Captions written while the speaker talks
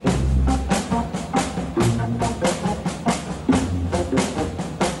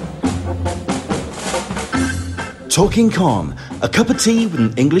Talking Con, a cup of tea with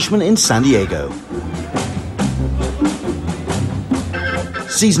an Englishman in San Diego.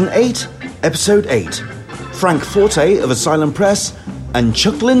 Season 8, Episode 8. Frank Forte of Asylum Press and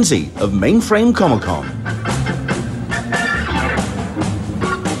Chuck Lindsay of Mainframe Comic Con.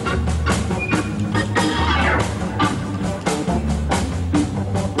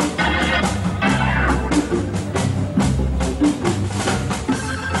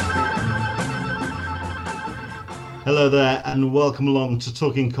 Hello there and welcome along to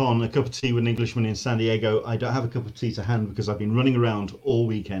Talking Con, a cup of tea with an Englishman in San Diego. I don't have a cup of tea to hand because I've been running around all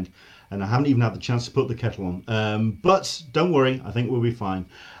weekend and I haven't even had the chance to put the kettle on. But don't worry, I think we'll be fine.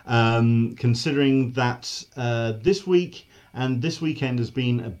 Considering that this week and this weekend has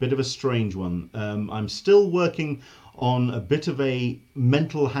been a bit of a strange one. I'm still working on a bit of a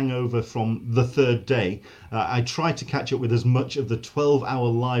mental hangover from the third day. I tried to catch up with as much of the 12-hour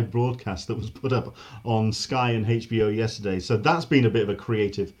live broadcast that was put up on Sky and HBO yesterday. So that's been a bit of a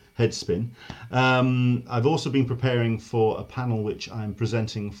creative head spin. I've also been preparing for a panel which I'm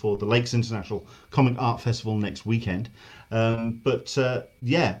presenting for the Lakes International Comic Art Festival next weekend.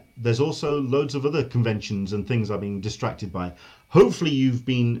 Yeah, there's also loads of other conventions and things I've been distracted by. Hopefully you've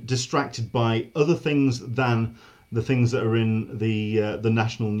been distracted by other things than the things that are in the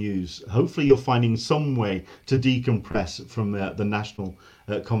national news. Hopefully you're finding some way to decompress from the national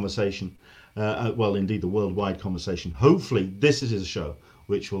conversation. Well, indeed, the worldwide conversation. Hopefully this is a show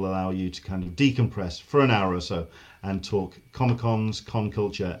which will allow you to kind of decompress for an hour or so and talk Comic-Cons, con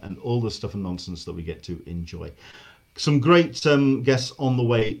culture, and all the stuff and nonsense that we get to enjoy. Some great guests on the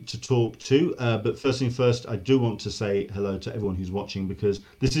way to talk to, but first thing first, I do want to say hello to everyone who's watching because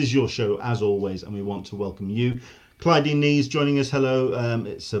this is your show as always, and we want to welcome you. Clydeen Nees joining us. Hello,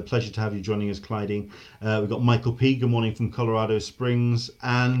 it's a pleasure to have you joining us, Clydeen. We've got Michael P. Good morning from Colorado Springs,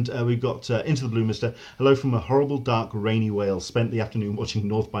 and we've got Into the Blue Mister. Hello from a horrible, dark, rainy Wales. Spent the afternoon watching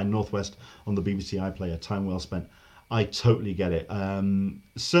North by Northwest on the BBC iPlayer. Time well spent. I totally get it.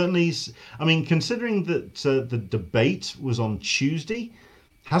 Certainly, I mean, considering that the debate was on Tuesday,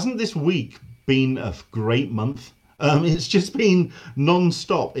 hasn't this week been a great month? It's just been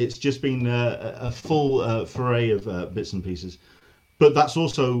non-stop. It's just been a full foray of bits and pieces. But that's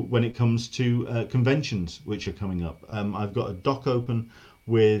also when it comes to conventions, which are coming up. I've got a doc open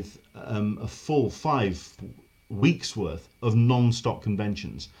with a full 5 weeks worth of non-stop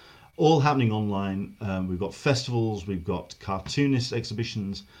conventions, all happening online. We've got festivals, we've got cartoonist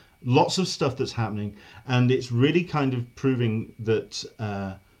exhibitions, lots of stuff that's happening. And it's really kind of proving that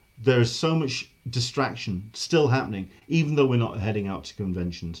there is so much distraction still happening, even though we're not heading out to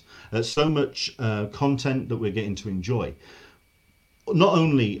conventions. So much content that we're getting to enjoy, not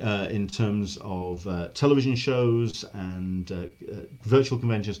only in terms of television shows and virtual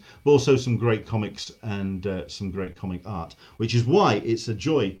conventions, but also some great comics and some great comic art, which is why it's a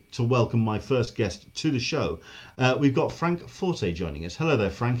joy to welcome my first guest to the show. We've got Frank Forte joining us. Hello there,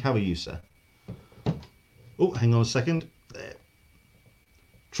 Frank. How are you, sir? Oh, hang on a second. There.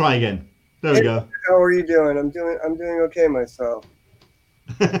 Try again. There we go. How are you doing? I'm doing okay myself.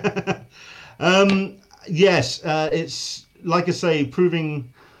 Yes, it's like I say,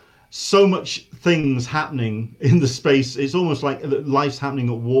 proving so much things happening in the space. It's almost like life's happening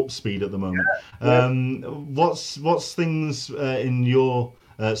at warp speed at the moment. Yeah. What's things in your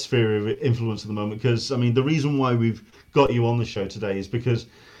sphere of influence at the moment? Because I mean, the reason why we've got you on the show today is because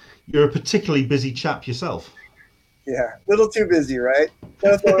you're a particularly busy chap yourself. Yeah, a little too busy, right?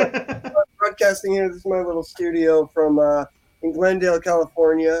 So I'm broadcasting here. This is my little studio from in Glendale,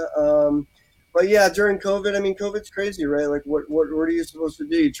 California. But yeah, during COVID, I mean, COVID's crazy, right? Like, what are you supposed to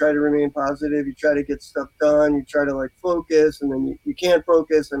do? You try to remain positive. You try to get stuff done. You try to like focus, and then you can't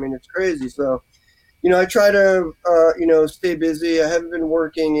focus. I mean, it's crazy. So, I try to stay busy. I haven't been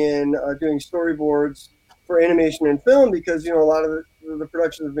working in doing storyboards for animation and film because a lot of the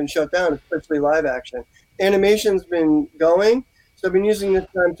productions have been shut down, especially live action. Animation's been going, so I've been using this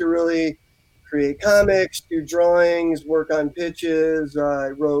time to really create comics, do drawings, work on pitches. I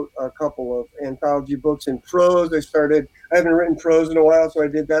wrote a couple of anthology books in prose. I haven't written prose in a while, so I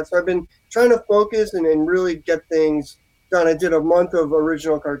did that. So I've been trying to focus and really get things done. I did a month of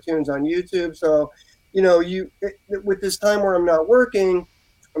original cartoons on YouTube. So, with this time where I'm not working,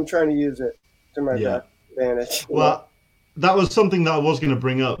 I'm trying to use it to my best advantage. Well, that was something that I was going to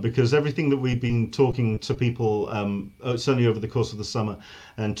bring up because everything that we've been talking to people, certainly over the course of the summer,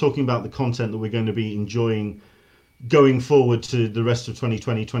 and talking about the content that we're going to be enjoying going forward to the rest of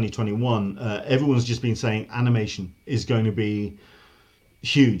 2020, 2021, everyone's just been saying animation is going to be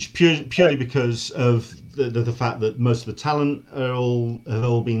huge, purely because of the fact that most of the talent have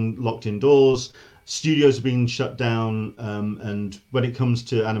all been locked indoors. studios are being shut down, and when it comes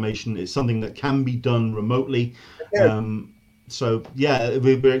to animation, it's something that can be done remotely. So yeah,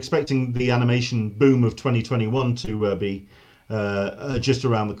 we're expecting the animation boom of 2021 to be just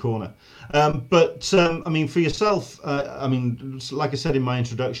around the corner. But I mean, for yourself, I mean, like I said in my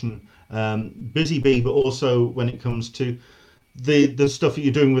introduction, busy bee, but also when it comes to the stuff that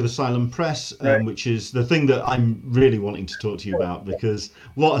you're doing with Asylum Press, which is the thing that I'm really wanting to talk to you about, because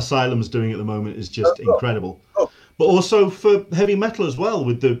what Asylum's doing at the moment is just incredible. But also for heavy metal as well,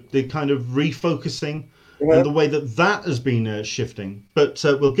 with the kind of refocusing and the way that has been shifting. But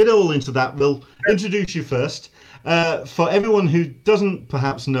we'll get all into that. We'll introduce you first. For everyone who doesn't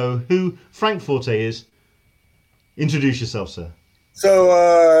perhaps know who Frank Forte is, introduce yourself, sir.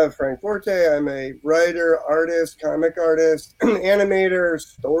 So, Frank Forte, I'm a writer, artist, comic artist, animator,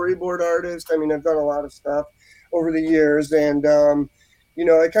 storyboard artist. I mean, I've done a lot of stuff over the years. And, you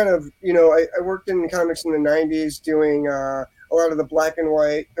know, I kind of, you know, I worked in comics in the 90s doing a lot of the black and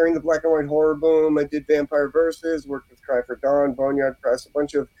white, during the black and white horror boom. I did Vampire Versus, worked with Cry for Dawn, Boneyard Press, a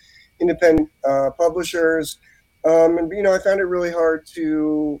bunch of independent publishers. And, you know, I found it really hard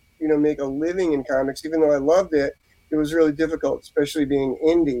to, you know, make a living in comics, even though I loved it. It was really difficult, especially being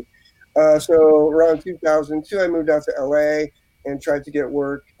indie. So around 2002, I moved out to LA and tried to get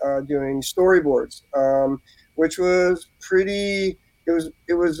work doing storyboards, which was pretty.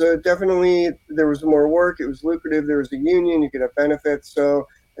 It was definitely, there was more work. It was lucrative. There was a union. You could have benefits. So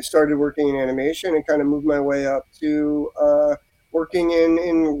I started working in animation and kind of moved my way up to working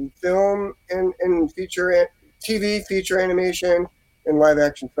in film and feature TV, feature animation, and live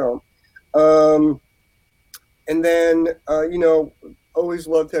action film. And then, you know, always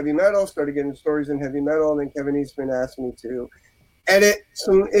loved heavy metal, started getting stories in heavy metal. And then Kevin Eastman asked me to edit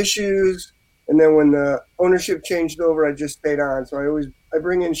some issues. And then when the ownership changed over, I just stayed on. So I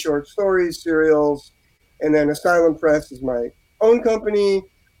bring in short stories, serials, and then Asylum Press is my own company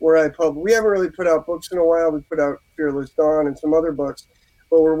where we haven't really put out books in a while. We put out Fearless Dawn and some other books,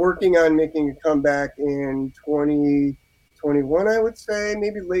 but we're working on making a comeback in 2021, I would say,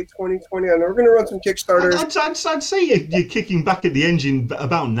 maybe late 2020. I know we're going to run some Kickstarters. I'd say you're kicking back at the engine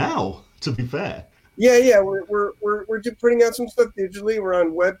about now, to be fair. Yeah, we're just putting out some stuff digitally. We're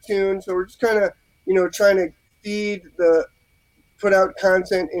on Webtoon, so we're just kind of, you know, trying to put out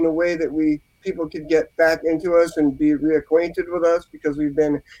content in a way that people could get back into us and be reacquainted with us, because we've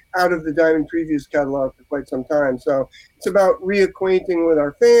been out of the Diamond Previews catalog for quite some time. So it's about reacquainting with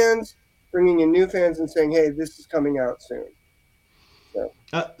our fans, bringing in new fans and saying, hey, this is coming out soon. So.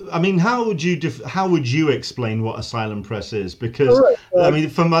 I mean, how would you explain what Asylum Press is? Because I mean,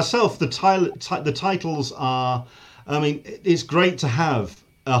 for myself, the titles are. I mean, it's great to have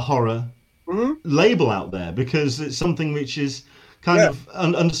a horror label out there, because it's something which is kind of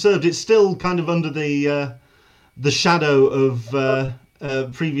underserved. It's still kind of under the shadow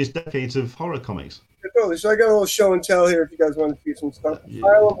of previous decades of horror comics. Totally. So I got a little show and tell here if you guys want to see some stuff.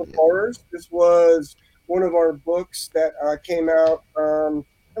 Asylum of Horrors. This was one of our books that came out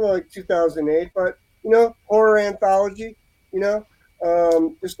like 2008, but, you know, horror anthology, you know,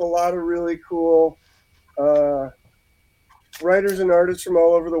 just a lot of really cool writers and artists from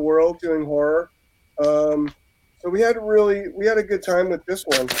all over the world doing horror. So we had a good time with this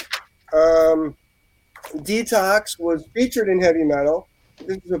one. Detox was featured in heavy metal.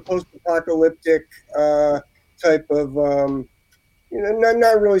 This is a post-apocalyptic type of, you know,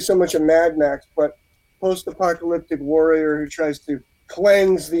 not really so much a Mad Max, but post-apocalyptic warrior who tries to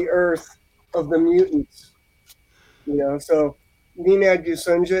cleanse the earth of the mutants. You know, so Nenad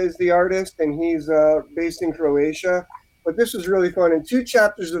Gusunja is the artist, and he's based in Croatia. But this was really fun, and 2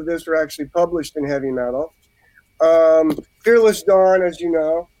 chapters of this were actually published in heavy metal. Fearless Dawn, as you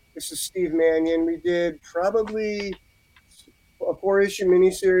know, this is Steve Mannion. We did probably a 4-issue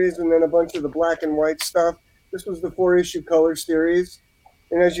miniseries and then a bunch of the black and white stuff. This was the 4-issue color series.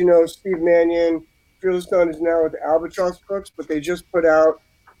 And as you know, Steve Mannion, Fearless Dawn is now with Albatross Books, but they just put out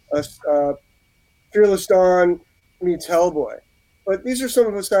a Fearless Dawn meets Hellboy. But these are some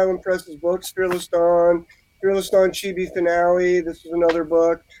of Asylum Press's books: Fearless Dawn Chibi Finale. This was another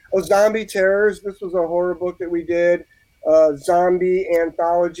book. Oh, Zombie Terrors. This was a horror book that we did. Zombie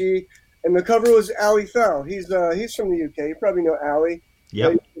Anthology. And the cover was Ali Fell. He's from the UK. You probably know Ali.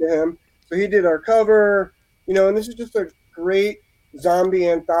 Yeah. Him. So he did our cover. You know, and this is just a great zombie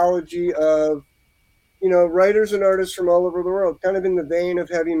anthology of, you know, writers and artists from all over the world, kind of in the vein of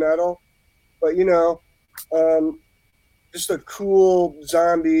heavy metal, but, you know, just a cool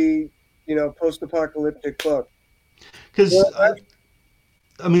zombie, you know, post-apocalyptic book. Because,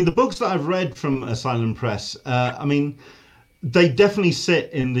 I mean, the books that I've read from Asylum Press, I mean, they definitely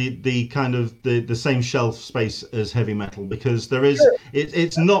sit in the kind of the same shelf space as heavy metal, because there is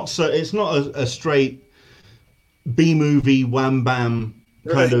it's not a straight B movie wham bam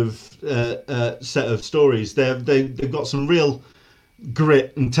kind Right. of set of stories. They've got some real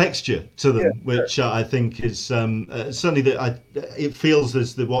grit and texture to Yeah, them, which I think is certainly it feels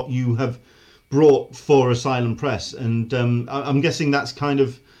as what you have brought for Asylum Press, and I'm guessing that's kind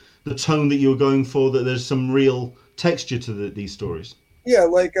of the tone that you're going for. That there's some real texture to these stories. yeah,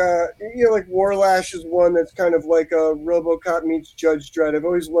 like like Warlash is one that's kind of like a RoboCop meets Judge Dredd. I've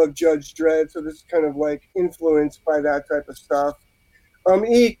always loved Judge Dredd, so this is kind of like influenced by that type of stuff.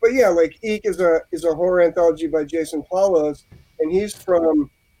 Eek, but yeah, like Eek is a horror anthology by Jason Paulos, and he's from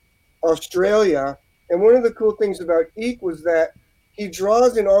Australia. And one of the cool things about Eek was that he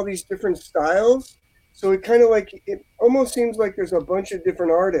draws in all these different styles. So it almost seems like there's a bunch of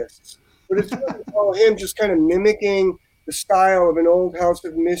different artists, but it's really all him just kind of mimicking the style of an old House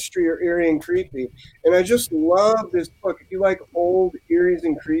of Mystery or Eerie and Creepy. And I just love this book. If you like old Eerie's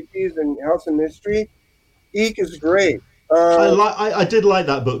and Creepies and House of Mystery, Eek is great. I did like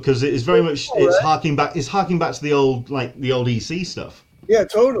that book because it is very much Right? it's harking back to the old EC stuff. Yeah,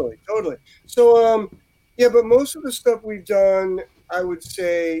 totally, totally. So, yeah, but most of the stuff we've done, I would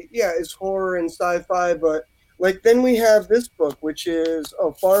say, yeah, is horror and sci-fi. But like, then we have this book, which is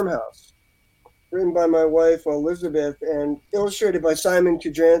Farmhouse, written by my wife Elizabeth and illustrated by Simon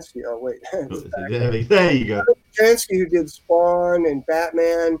Kudransky. Oh wait, There you go. Kudransky, who did Spawn and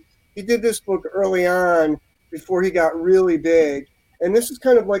Batman. He did this book early on before he got really big, and this is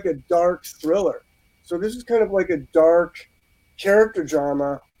kind of like a dark thriller. So this is kind of like a dark character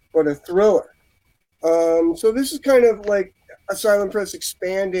drama, but a thriller. So this is kind of like Asylum Press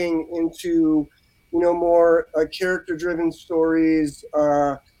expanding into, more character-driven stories,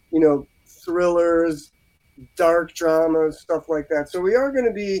 thrillers, dark dramas, stuff like that. So we are going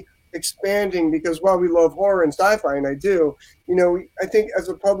to be expanding because while we love horror and sci-fi, and I do, I think as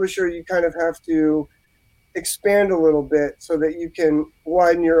a publisher, you kind of have to expand a little bit so that you can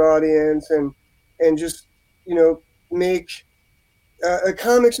widen your audience and just, make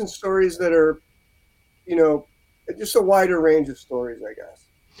comics and stories that are, just a wider range of stories, I guess.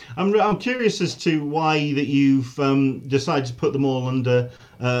 I'm curious as to why that you've decided to put them all under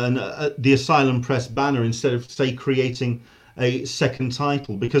the Asylum Press banner instead of, say, creating a second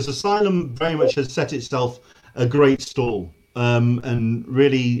title, because Asylum very much has set itself a great stall and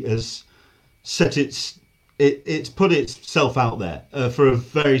really has set it's put itself out there for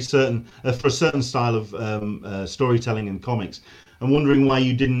a certain style of storytelling and comics. I'm wondering why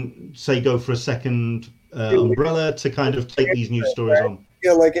you didn't, say, go for a second umbrella to kind of take these new stories on.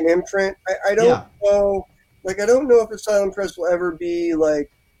 Yeah, like an imprint. I don't know. Like, I don't know if Asylum Press will ever be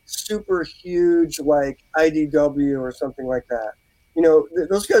like super huge, like IDW or something like that.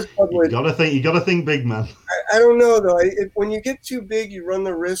 Those guys publish. You gotta think big, man. I don't know though. When you get too big, you run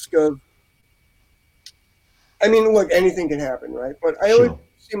the risk of. I mean, look, anything can happen, right? But I always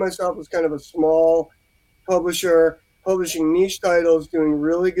see myself as kind of a small publisher, publishing niche titles, doing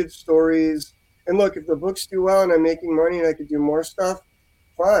really good stories. And look, if the books do well and I'm making money and I could do more stuff,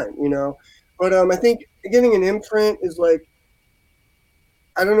 fine, But I think getting an imprint is like,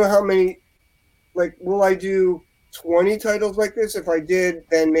 I don't know how many, like, will I do 20 titles like this? If I did,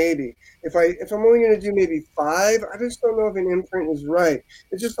 then maybe. If I'm only going to do maybe 5, I just don't know if an imprint is right.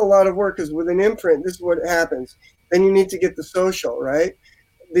 It's just a lot of work, because with an imprint, this is what happens. Then you need to get the social, right?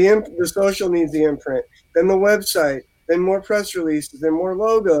 The social needs the imprint. Then the website. Then more press releases. Then more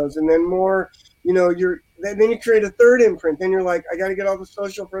logos. And then more, then you create a third imprint. Then you're like, I got to get all the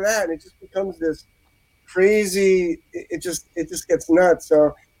social for that. And it just becomes this crazy, it just gets nuts.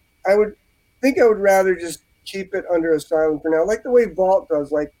 So I would rather just keep it under Asylum for now, like the way Vault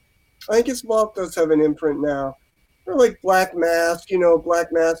does. Like, I guess Vault does have an imprint now. Or like Black Mask,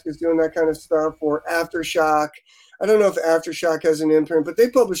 Black Mask is doing that kind of stuff, or Aftershock. I don't know if Aftershock has an imprint, but they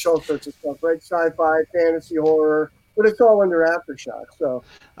publish all sorts of stuff, right? Sci-fi, fantasy, horror, but it's all under Aftershock. So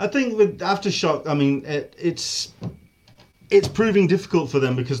I think with Aftershock, I mean, it's proving difficult for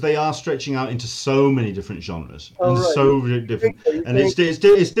them because they are stretching out into so many different genres so different, and it's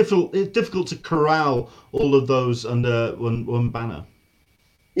difficult to corral all of those under one banner.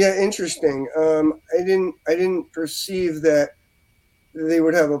 Yeah, interesting. I didn't perceive that they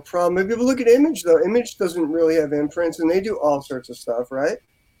would have a problem. Maybe look at Image though. Image doesn't really have imprints, and they do all sorts of stuff, right?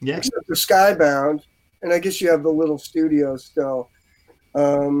 Yeah. Except for Skybound, and I guess you have the little studio still.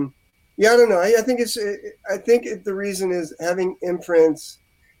 Yeah, I don't know. I think the reason is having imprints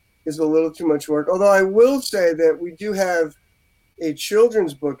is a little too much work. Although I will say that we do have a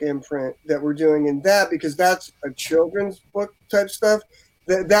children's book imprint that we're doing in that, because that's a children's book type stuff.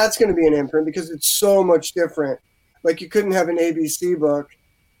 That's going to be an imprint because it's so much different. Like you couldn't have an ABC book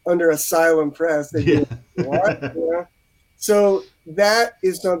under Asylum Press. Yeah. What? Yeah. So that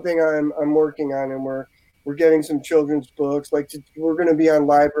is something I'm working on, and we're getting some children's books. We're going to be on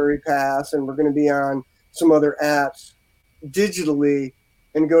Library Pass, and we're going to be on some other apps digitally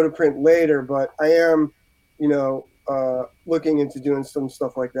and go to print later. But I am, looking into doing some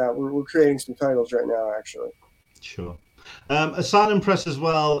stuff like that. We're creating some titles right now, actually. Sure. Asylum Press as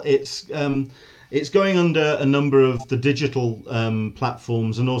well. It's going under a number of the digital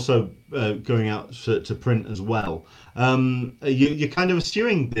platforms, and also going out to print as well. You're kind of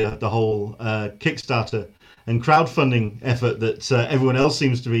eschewing the whole Kickstarter and crowdfunding effort that everyone else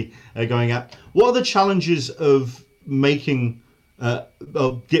seems to be going at. What are the challenges of making,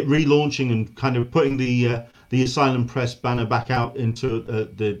 relaunching and kind of putting the Asylum Press banner back out into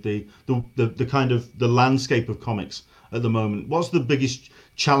the kind of the landscape of comics at the moment? What's the biggest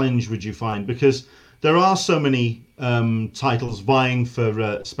challenge, would you find? Because there are so many titles vying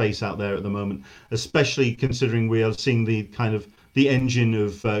for space out there at the moment, especially considering we are seeing the kind of the engine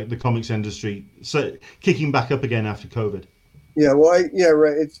of the comics industry kicking back up again after COVID. Yeah, well,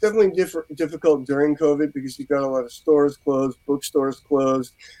 right. It's definitely difficult during COVID because you've got a lot of stores closed, bookstores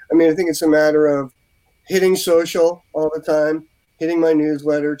closed. I mean, I think it's a matter of hitting social all the time, hitting my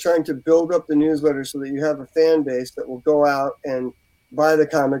newsletter, trying to build up the newsletter so that you have a fan base that will go out and buy the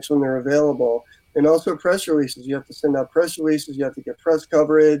comics when they're available. And also press releases. You have to send out press releases. You have to get press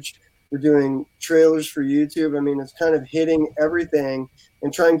coverage. We're doing trailers for YouTube. I mean, it's kind of hitting everything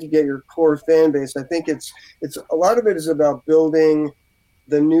and trying to get your core fan base. I think it's a lot of it is about building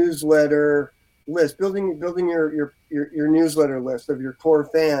the newsletter list, building your newsletter list of your core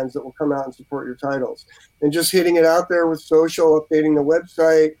fans that will come out and support your titles, and just hitting it out there with social, updating the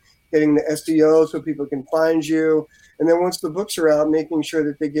website, getting the SEO so people can find you. And then once the books are out, making sure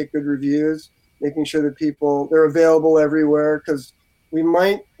that they get good reviews, making sure that they're available everywhere. Because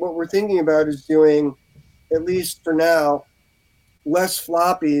what we're thinking about is doing, at least for now, less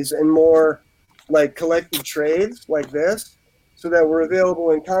floppies and more like collected trades like this, so that we're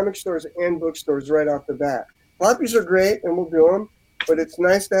available in comic stores and bookstores right off the bat. Floppies are great, and we'll do them, but it's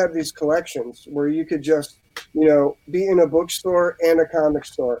nice to have these collections where you could just, be in a bookstore and a comic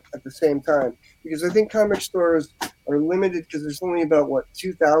store at the same time. Because I think comic stores are limited because there's only about,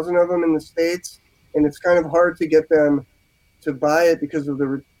 2,000 of them in the States, and it's kind of hard to get them to buy it because of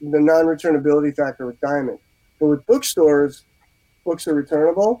the non-returnability factor with Diamond. But with bookstores, books are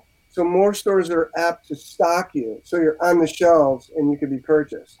returnable, so more stores are apt to stock you, so you're on the shelves and you can be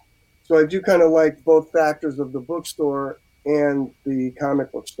purchased. So I do kind of like both factors of the bookstore and the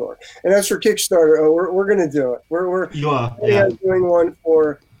comic book store. And as for Kickstarter, we're going to do it. We're doing one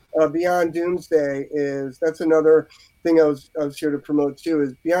for Beyond Doomsday. That's another thing I was here to promote too.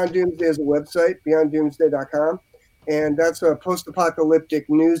 Is Beyond Doomsday is a website, beyonddoomsday.com, and that's a post-apocalyptic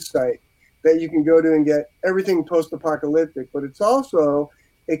news site that you can go to and get everything post-apocalyptic. But it's also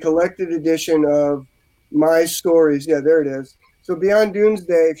a collected edition of my stories. Yeah, there it is. So Beyond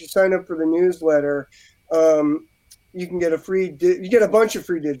Doomsday, if you sign up for the newsletter, you can get you get a bunch of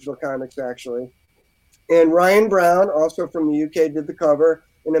free digital comics, actually. And Ryan Brown, also from the UK, did the cover,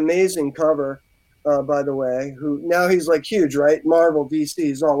 an amazing cover, by the way, who now he's like huge, right? Marvel, DC,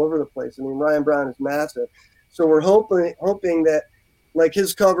 he's all over the place. I mean, Ryan Brown is massive. So we're hoping that like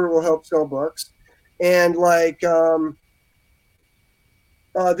his cover will help sell books. And like,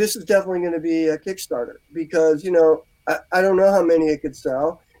 this is definitely going to be a Kickstarter because, I don't know how many it could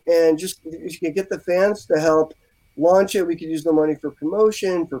sell. And just if you can get the fans to help launch it, we could use the money for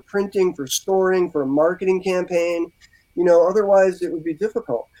promotion, for printing, for storing, for a marketing campaign. Otherwise it would be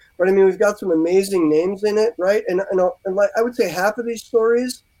difficult. But I mean, we've got some amazing names in it, right? And like I would say half of these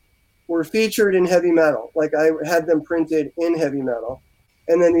stories were featured in heavy metal. Like I had them printed in heavy metal.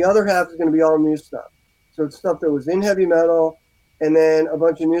 And then the other half is going to be all new stuff. So it's stuff that was in heavy metal and then a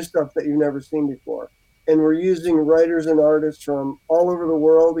bunch of new stuff that you've never seen before. And we're using writers and artists from all over the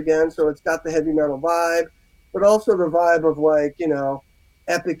world again. So it's got the heavy metal vibe, but also the vibe of like,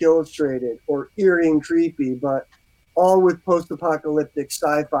 Epic Illustrated or eerie and creepy, but all with post-apocalyptic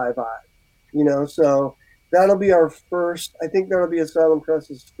sci-fi vibe, So that'll be our first, I think that'll be Asylum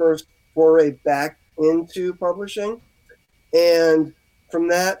Press's first foray back into publishing. And from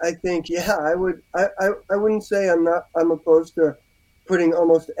that, I think, I wouldn't say I'm opposed to putting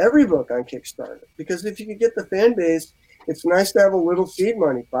almost every book on Kickstarter, because if you could get the fan base, it's nice to have a little seed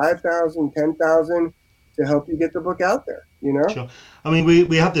money, 5,000, 10,000 to help you get the book out there, Sure. I mean,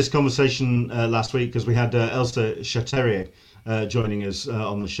 we had this conversation last week because we had Elsa Chaterier joining us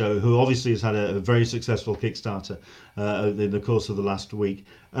on the show, who obviously has had a very successful Kickstarter in the course of the last week.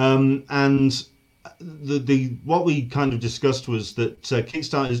 And what we kind of discussed was that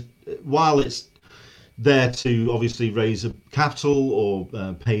Kickstarter is, while it's there to obviously raise a capital or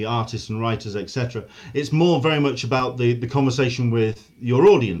pay artists and writers, etc. It's very much about the conversation with your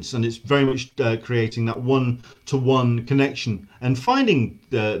audience, and it's very much creating that one-to-one connection and finding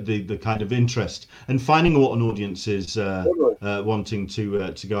the kind of interest and finding what an audience is wanting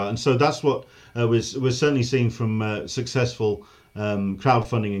to go out. And so that's what we're certainly seeing from successful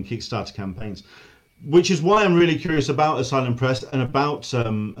crowdfunding and Kickstarter campaigns. Which is why I'm really curious about Asylum Press and about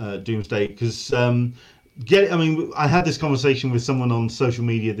Doomsday, because I had this conversation with someone on social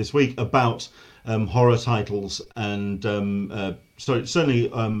media this week about horror titles and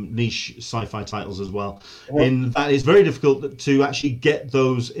certainly niche sci-fi titles as well. Yeah. In that it's very difficult to actually get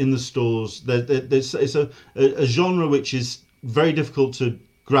those in the stores. It's a genre which is very difficult to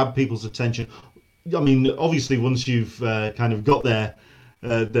grab people's attention. I mean, obviously, once you've kind of got their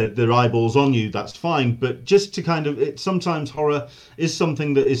eyeballs on you, that's fine. But just to sometimes horror is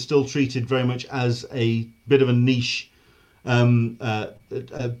something that is still treated very much as a bit of a niche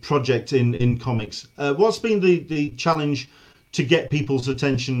project in comics. What's been the challenge to get people's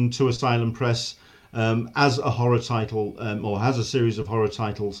attention to Asylum Press as a horror title or as a series of horror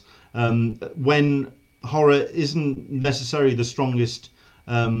titles when horror isn't necessarily the strongest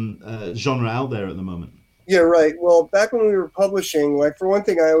genre out there at the moment? Yeah, right. Well, back when we were publishing, like, for one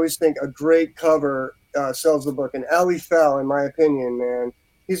thing, I always think a great cover sells the book. And Ali Fell, in my opinion, man,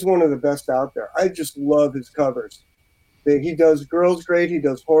 he's one of the best out there. I just love his covers. He does girls great. He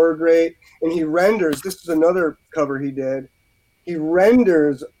does horror great. And he renders. This is another cover he did. He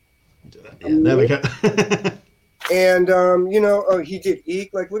renders. There we go. And, he did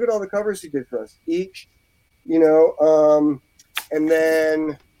Eek. Like, look at all the covers he did for us. Eek, and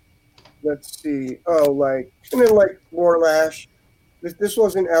then... Let's see. And then Warlash. This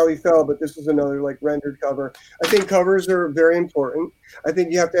wasn't Ali Fell, but this is another rendered cover. I think covers are very important. I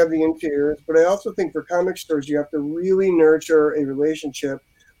think you have to have the interiors, but I also think for comic stores you have to really nurture a relationship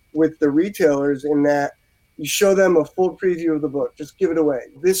with the retailers in that you show them a full preview of the book. Just give it away.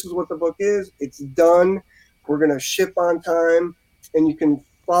 This is what the book is. It's done. We're going to ship on time, and you can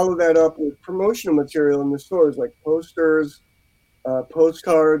follow that up with promotional material in the stores like posters,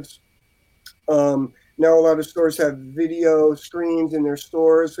 postcards. Now a lot of stores have video screens in their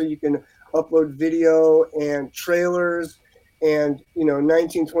stores, so you can upload video and trailers and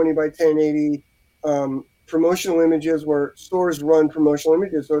 1920 by 1080 promotional images where stores run promotional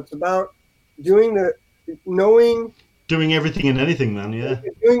images. So it's about doing everything and anything, man. Yeah,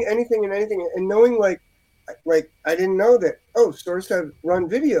 doing anything and anything, and knowing like I didn't know that stores have run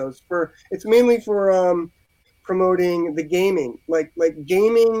videos it's mainly for promoting the gaming. Like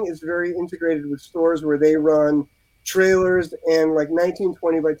gaming is very integrated with stores where they run trailers and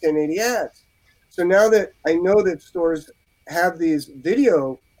 1920 by 1080 ads. So now that I know that stores have these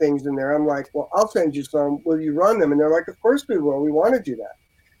video things in there, I'm like, well, I'll send you some. Will you run them? And they're like, of course we will. We want to do that.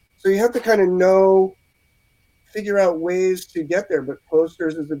 So you have to kind of figure out ways to get there. But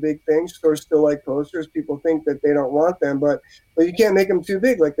posters is a big thing. Stores still like posters. People think that they don't want them, but you can't make them too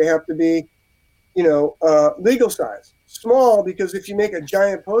big. Like they have to be legal size. Small, because if you make a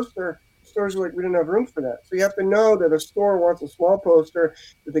giant poster, stores are like, we don't have room for that. So you have to know that a store wants a small poster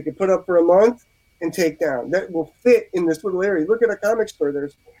that they can put up for a month and take down. That will fit in this little area. Look at a comic store,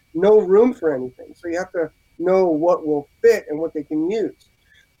 there's no room for anything. So you have to know what will fit and what they can use.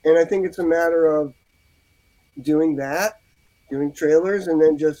 And I think it's a matter of doing that, doing trailers, and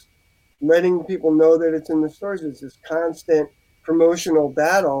then just letting people know that it's in the stores. It's this constant promotional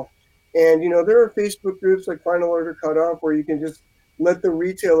battle. And, there are Facebook groups like Final Order Cutoff where you can just let the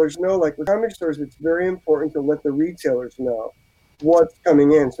retailers know. Like with comic stores, it's very important to let the retailers know what's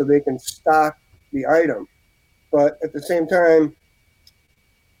coming in so they can stock the item. But at the same time,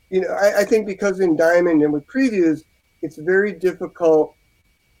 I think because in Diamond and with previews, it's very difficult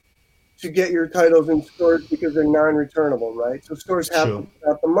to get your titles in stores because they're non-returnable, right? So stores have to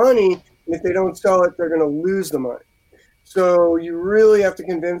have the money, and if they don't sell it, they're going to lose the money. So you really have to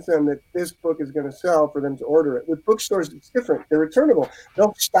convince them that this book is going to sell for them to order it. With bookstores, it's different. They're returnable.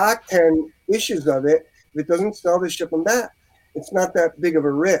 They'll stock 10 issues of it. If it doesn't sell, they ship them back. It's not that big of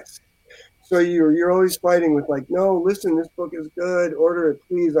a risk. So you're always fighting with no, listen, this book is good. Order it,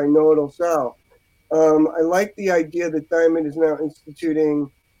 please. I know it'll sell. I like the idea that Diamond is now instituting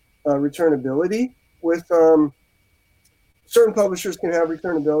returnability with certain publishers can have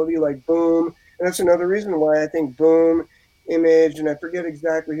returnability like Boom. And that's another reason why I think Boom, Image, and I forget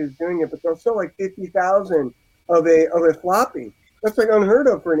exactly who's doing it, but they'll sell 50,000 of a floppy. That's like unheard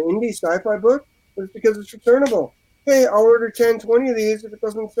of for an indie sci-fi book, but it's because it's returnable. Hey, I'll order 10, 20 of these. If it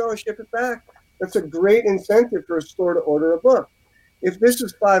doesn't sell, I ship it back. That's a great incentive for a store to order a book. If this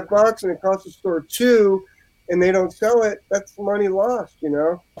is $5 and it costs the store $2 and they don't sell it, that's money lost, you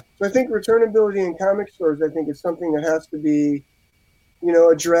know? So I think returnability in comic stores, I think, is something that has to be, you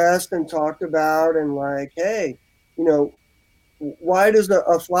know, addressed and talked about, and like, hey, you know, why does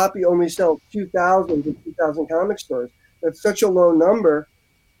a floppy only sell 2,000 to 2,000 comic stores? That's such a low number.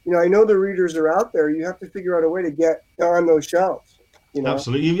 You know, I know the readers are out there. You have to figure out a way to get on those shelves. You know?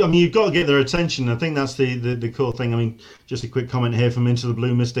 Absolutely. I mean, you've got to get their attention. I think that's the core thing. I mean, just a quick comment here from Into the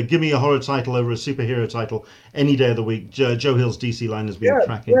Blue Mister. Give me a horror title over a superhero title any day of the week. Joe Hill's DC line has been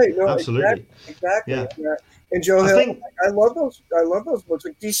cracking. Right. No, absolutely. Exactly. Yeah. And Joe Hill, I love those. I love those books.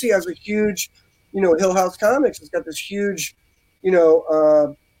 Like DC has a huge, you know, Hill House Comics has got this huge, you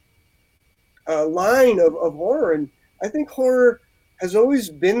know, line of horror, and I think horror has always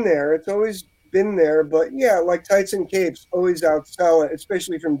been there. It's always been there, but yeah, like Tights and Capes always outsell it,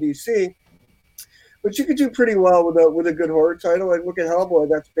 especially from DC. But you could do pretty well with a good horror title. Like look at Hellboy,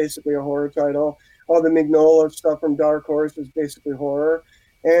 that's basically a horror title. All the Mignola stuff from Dark Horse is basically horror,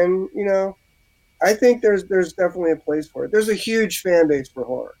 and you know, I think there's definitely a place for it. There's a huge fan base for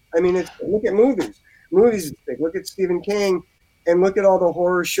horror. I mean, look at movies. Movies is big. Look at Stephen King, and look at all the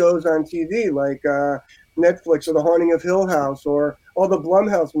horror shows on TV, like Netflix or The Haunting of Hill House or all the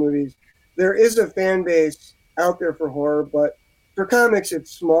Blumhouse movies. There is a fan base out there for horror, but for comics,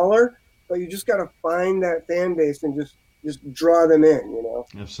 it's smaller. But you just got to find that fan base and just draw them in, you know.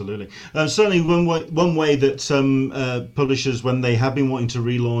 Absolutely. Certainly, one way that some publishers, when they have been wanting to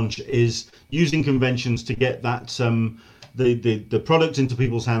relaunch, is using conventions to get that the product into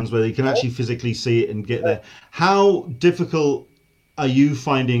people's hands where they can actually physically see it and get there. How difficult are you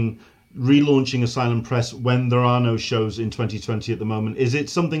finding relaunching Asylum Press when there are no shows in 2020 at the moment? Is it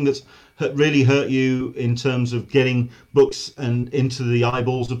something that's really hurt you in terms of getting books and into the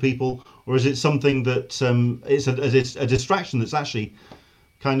eyeballs of people, or is it something that it's a distraction that's actually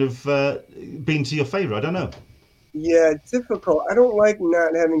kind of been to your favor? I don't know. Yeah, it's difficult. I don't like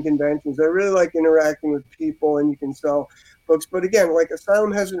not having conventions. I really like interacting with people, and you can sell books. But again, like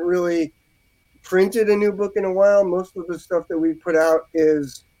Asylum hasn't really printed a new book in a while. Most of the stuff that we put out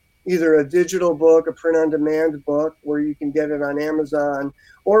is either a digital book, a print-on-demand book where you can get it on Amazon,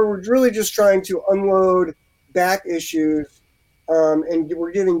 or we're really just trying to unload back issues, and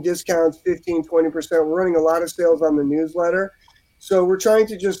we're giving discounts 15, 20%. We're running a lot of sales on the newsletter. So we're trying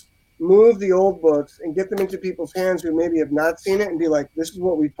to just move the old books and get them into people's hands who maybe have not seen it and be like, this is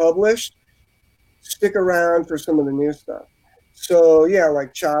what we published. Stick around for some of the new stuff. So, yeah,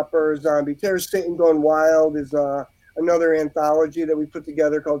 like Chopper, Zombie Terror, Satan Gone Wild is another anthology that we put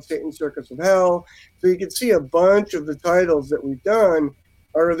together called Satan's Circus of Hell. So you can see a bunch of the titles that we've done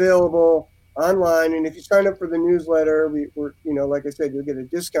are available online. And if you sign up for the newsletter, we're, you know, like I said, you'll get a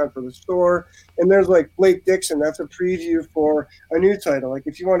discount for the store. And there's like Blake Dixon. That's a preview for a new title. Like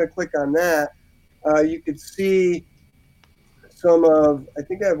if you want to click on that, you could see some of, I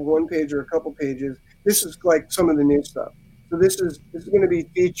think I have one page or a couple pages. This is like some of the new stuff. So this is going to be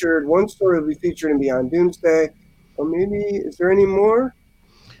featured. One story will be featured in Beyond Doomsday. Or maybe, is there any more?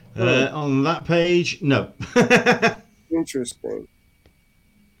 On that page, no. Interesting.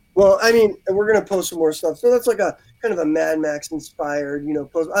 Well, I mean, we're going to post some more stuff. So that's like a kind of a Mad Max inspired, you know,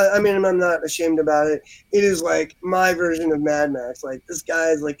 post. I mean, I'm not ashamed about it. It is like my version of Mad Max. Like this guy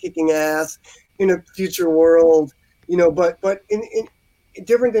is like kicking ass in a future world, you know, but in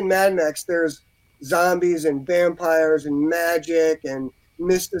different than Mad Max, there's zombies and vampires and magic and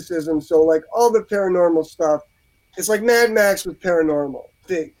mysticism. So like all the paranormal stuff, it's like Mad Max with paranormal.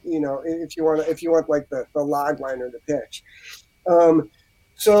 You know, if you want like the log liner to pitch.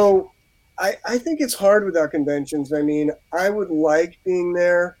 So I think it's hard without conventions. I mean, I would like being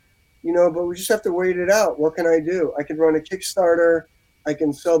there, you know, but we just have to wait it out. What can I do? I can run a Kickstarter. I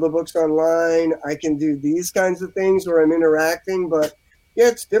can sell the books online. I can do these kinds of things where I'm interacting. But yeah,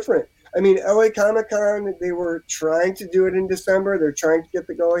 it's different. I mean, LA Comic-Con, they were trying to do it in December. They're trying to get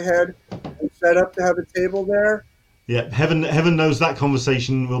the go-ahead and set up to have a table there. Yeah, heaven knows that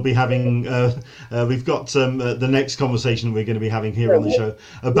conversation we'll be having. We've got the next conversation we're going to be having here on the show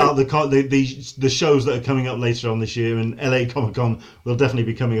about the shows that are coming up later on this year, and LA Comic-Con will definitely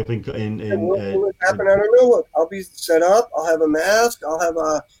be coming up in what happen? I don't know. Look, I'll be set up. I'll have a mask. I'll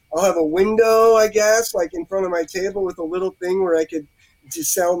have a window, I guess, like in front of my table with a little thing where I could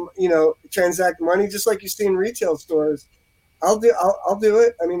just sell, you know, transact money, just like you see in retail stores. I'll do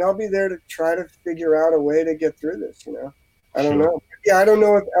it. I mean, I'll be there to try to figure out a way to get through this, you know. I don't know. Yeah, I don't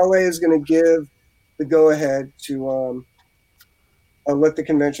know if LA is going to give the go-ahead to let the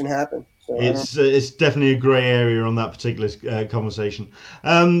convention happen. So it's definitely a grey area on that particular conversation.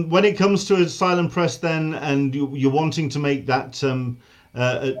 When it comes to Asylum Press, then, and you're wanting to make that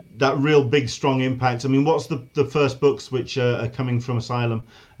that real big strong impact. I mean, what's the first books which are coming from Asylum,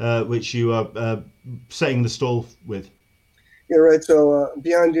 which you are setting the stall with? Yeah, right. So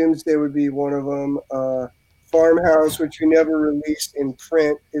Beyond Doomsday would be one of them. Farmhouse, which we never released in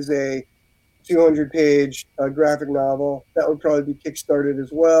print, is a 200-page graphic novel. That would probably be kickstarted as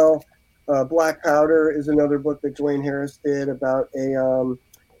well. Black Powder is another book that Dwayne Harris did about a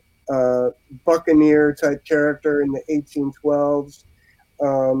buccaneer type character in the 1812s.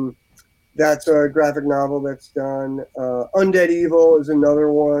 That's a graphic novel that's done. Undead Evil is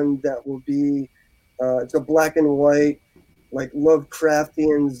another one that will be, it's a black and white, like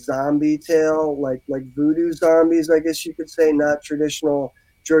Lovecraftian zombie tale, like voodoo zombies, I guess you could say, not traditional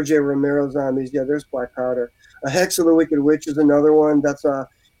George A. Romero zombies. Yeah, there's Black Powder. A Hex of the Wicked Witch is another one. That's a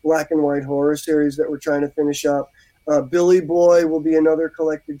black and white horror series that we're trying to finish up. Billy Boy will be another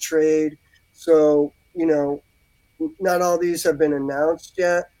collected trade. So, you know, not all these have been announced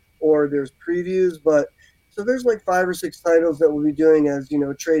yet, or there's previews, but so there's like 5 or 6 titles that we'll be doing as, you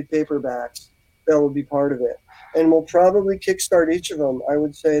know, trade paperbacks that will be part of it. And we'll probably kickstart each of them. I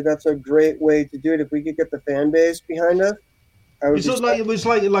would say that's a great way to do it. If we could get the fan base behind us, it's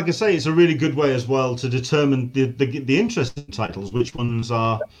like I say, it's a really good way as well to determine the interesting titles, which ones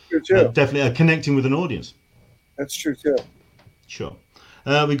are definitely connecting with an audience. That's true too. Sure.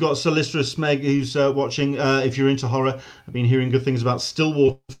 We've got Solistrous Meg who's watching. If you're into horror, I've been hearing good things about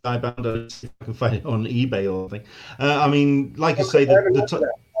Stillwater Skybound. I'll see if I can find it on eBay or something. I mean, like I say,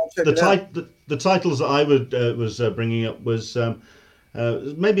 the titles that I was bringing up was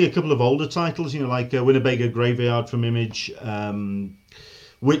maybe a couple of older titles, you know, like Winnebago Graveyard from Image,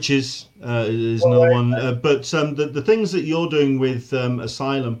 Witches is another one. But the things that you're doing with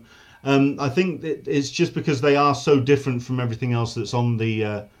Asylum, I think it's just because they are so different from everything else that's on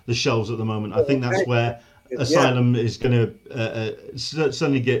the shelves at the moment. I think that's where Asylum is going to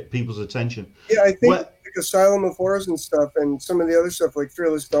certainly get people's attention. Yeah, I think like Asylum of Horrors and stuff, and some of the other stuff like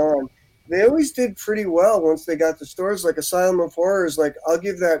Fearless Dawn, they always did pretty well once they got to stores. Like Asylum of Horrors, like I'll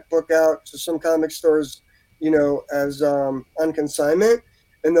give that book out to some comic stores, you know, as on consignment,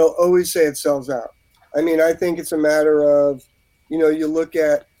 and they'll always say it sells out. I mean, I think it's a matter of, you know, you look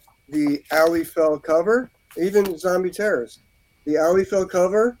at the Alley Fell cover, even Zombie Terrors. The Alley Fell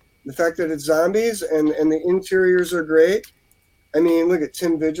cover, the fact that it's zombies and the interiors are great. I mean, look at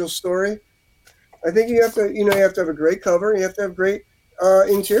Tim Vigil's story. I think you have to have a great cover, and you have to have great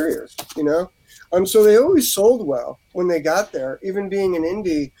interiors, you know. So they always sold well when they got there. Even being an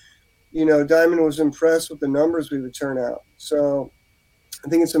indie, you know, Diamond was impressed with the numbers we would turn out. So I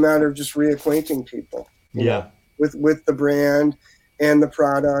think it's a matter of just reacquainting people, you know, with the brand and the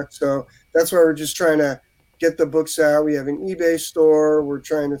product. So that's why we're just trying to get the books out. We have an eBay store. We're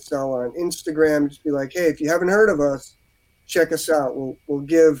trying to sell on Instagram. Just be like, hey, if you haven't heard of us, check us out. We'll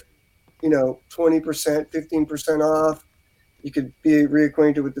give, you know, 20%, 15% off. You could be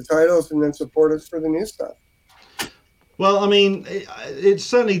reacquainted with the titles and then support us for the new stuff. Well, I mean, it's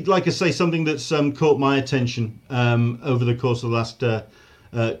certainly, like I say, something that's caught my attention over the course of the last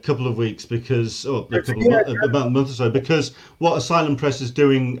couple of weeks, because about a month or so, because what Asylum Press is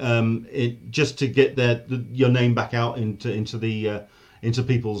doing, just to get your name back out into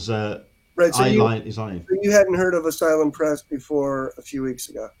people's right. So eye line. You hadn't heard of Asylum Press before a few weeks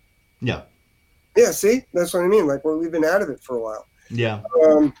ago. Yeah. Yeah, see, that's what I mean. Like, we've been out of it for a while. Yeah.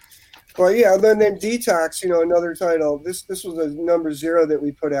 But yeah, then Detox, you know, another title. This was a number 0 that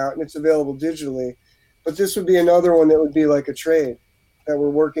we put out, and it's available digitally. But this would be another one that would be like a trade that we're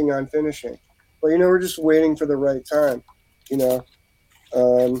working on finishing. But, you know, we're just waiting for the right time, you know.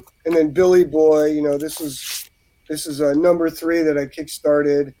 And then Billy Boy, you know, this is a number 3 that I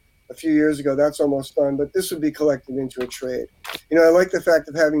kickstarted a few years ago. That's almost done, but this would be collected into a trade. You know, I like the fact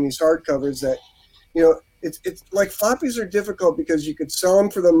of having these hardcovers that, you know, it's like floppies are difficult because you could sell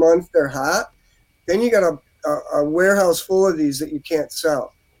them for the month they're hot. Then you got a warehouse full of these that you can't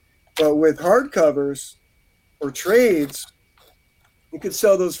sell. But with hardcovers or trades, you could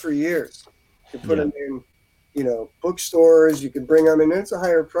sell those for years. You could put them in, you know, bookstores. You could bring them in. And it's a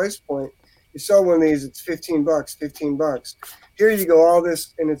higher price point. You sell one of these, it's $15. Here you go, all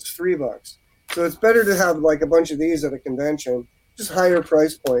this, and it's $3. So it's better to have like a bunch of these at a convention, just higher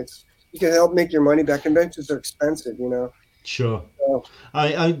price points. You can help make your money back. Conventions are expensive, you know. Sure. So,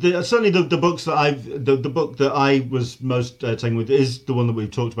 certainly the books that the book that I was most taken with is the one that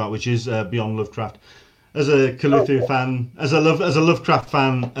we've talked about, which is Beyond Lovecraft. as a Cthulhu fan, as a Lovecraft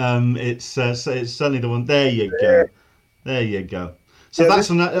fan, it's certainly the one. There you go. There you go. So that's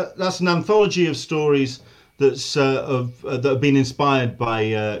an anthology of stories that's that have been inspired by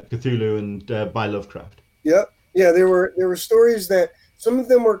Cthulhu and by Lovecraft. Yep. Yeah, there were stories that some of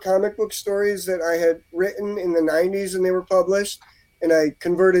them were comic book stories that I had written in the 90s and they were published, and I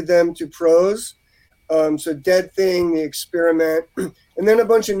converted them to prose. So Dead Thing, The Experiment, and then a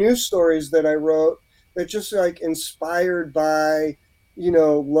bunch of news stories that I wrote that just like inspired by,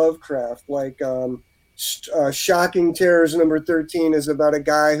 Lovecraft, like Shocking Terrors number 13 is about a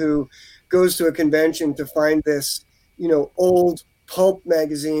guy who goes to a convention to find this, old pulp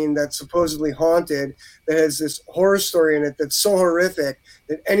magazine that's supposedly haunted, that has this horror story in it that's so horrific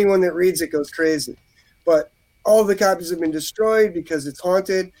that anyone that reads it goes crazy. But all the copies have been destroyed because it's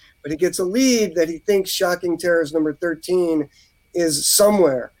haunted, but he gets a lead that he thinks Shocking Terrors number 13 is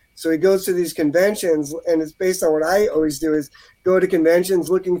somewhere. So he goes to these conventions, and it's based on what I always do, is go to conventions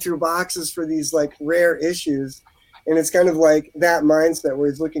looking through boxes for these like rare issues. And it's kind of like that mindset where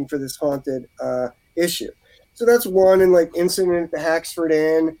he's looking for this haunted issue. So that's one. And like Incident at the Haxford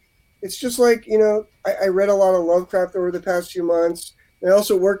Inn. It's just like, I read a lot of Lovecraft over the past few months. I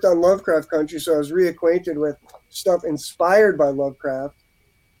also worked on Lovecraft Country, so I was reacquainted with stuff inspired by Lovecraft,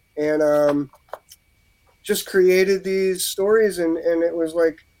 and just created these stories. And it was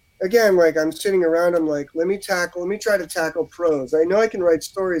like, again, like I'm sitting around, I'm like, let me try to tackle prose. I know I can write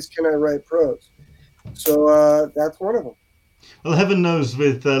stories. Can I write prose? So that's one of them. Well, heaven knows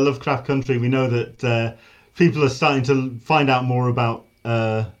with Lovecraft Country, we know that people are starting to find out more about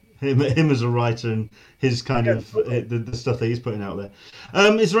him as a writer and his kind of the stuff that he's putting out there.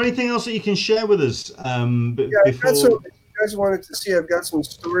 Is there anything else that you can share with us? Before... if you guys wanted to see, I've got some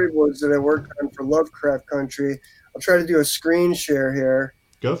storyboards that I worked on for Lovecraft Country. I'll try to do a screen share here.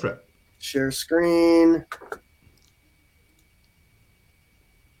 Go for it. Share screen.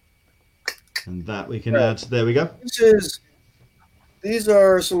 And that we can add. There we go. These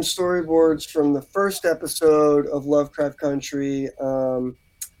are some storyboards from the first episode of Lovecraft Country,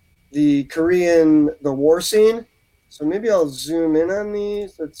 the war scene. So maybe I'll zoom in on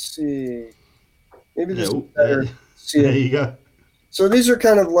these. Let's see. Maybe this is better. There you go. So these are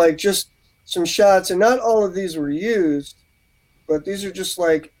kind of like just some shots, and not all of these were used, but these are just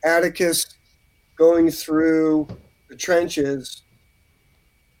like Atticus going through the trenches,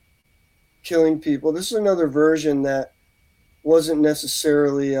 killing people. This is another version that wasn't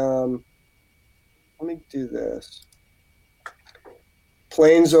necessarily, let me do this.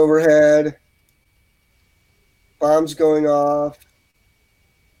 Planes overhead, bombs going off.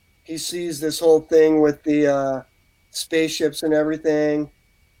 He sees this whole thing with the spaceships and everything.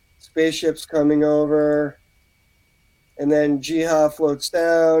 Spaceships coming over. And then Jiha floats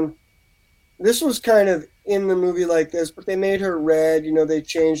down. This was kind of in the movie like this, but they made her red. They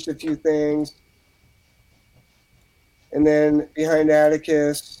changed a few things. And then behind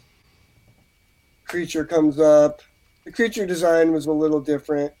Atticus, creature comes up. The creature design was a little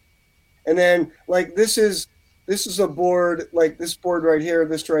different. And then, like, this is a board, like this board right here,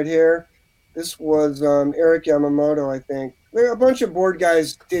 this right here. This was Eric Yamamoto, I think. A bunch of board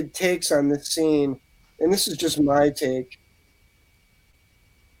guys did takes on this scene, and this is just my take.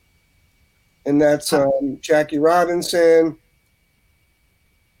 And that's Jackie Robinson.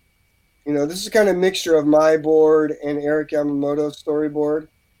 This is kind of a mixture of my board and Eric Yamamoto's storyboard.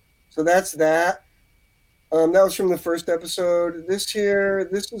 So that's that. That was from the first episode. This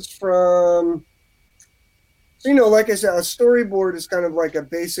is from... So, like I said, a storyboard is kind of like a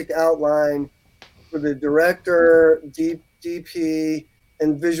basic outline for the director, DP,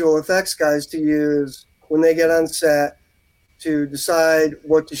 and visual effects guys to use when they get on set to decide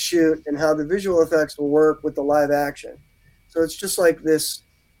what to shoot and how the visual effects will work with the live action. So it's just like this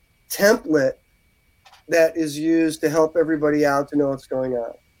template that is used to help everybody out to know what's going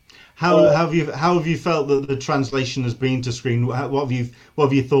on. How have you felt that the translation has been to screen? What have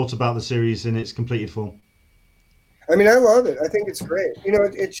you thought about the series in its completed form? I mean, I love it. I think it's great.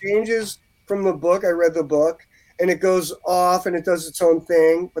 It changes from the book. I read the book, and it goes off and it does its own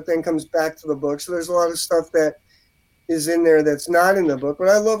thing, but then comes back to the book. So there's a lot of stuff that is in there that's not in the book, but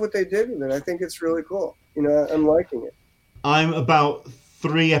I love what they did with it. I think it's really cool. I'm liking it. I'm about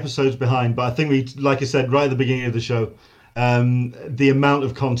 3 episodes behind, but I think like I said right at the beginning of the show, the amount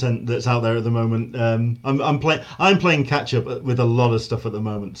of content that's out there at the moment, I'm playing catch up with a lot of stuff at the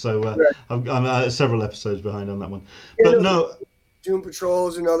moment, so right. I'm several episodes behind on that one. But no, Doom Patrol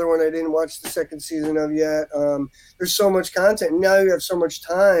is another one I didn't watch the second season of yet. There's so much content. Now you have so much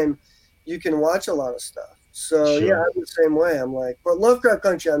time, you can watch a lot of stuff. So sure. Yeah, I'm the same way. I'm like, but Lovecraft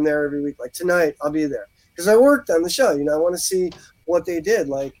Country, I'm there every week. Like tonight, I'll be there. because I worked on the show. I want to see what they did.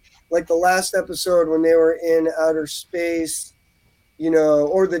 Like the last episode when they were in outer space,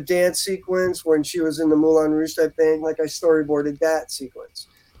 or the dance sequence when she was in the Moulin Rouge type thing. Like I storyboarded that sequence,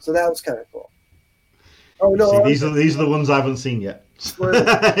 so that was kind of cool. Oh no! See, these are the ones I haven't seen yet.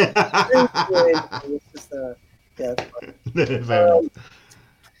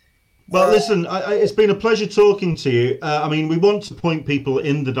 Well, listen, it's been a pleasure talking to you. We want to point people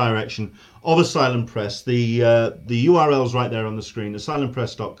in the direction of Asylum Press. The URL's right there on the screen,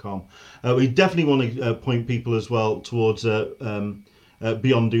 asylumpress.com. We definitely want to point people as well towards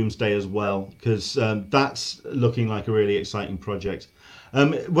Beyond Doomsday as well, because that's looking like a really exciting project.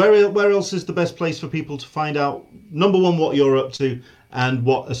 Where else is the best place for people to find out, number one, what you're up to and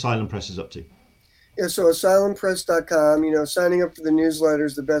what Asylum Press is up to? Yeah, so asylumpress.com, signing up for the newsletter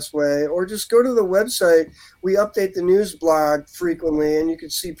is the best way, or just go to the website. We update the news blog frequently, and you can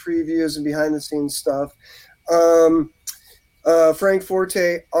see previews and behind-the-scenes stuff. Frank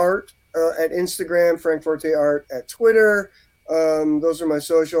Forte Art at Instagram, Frank Forte Art at Twitter. Those are my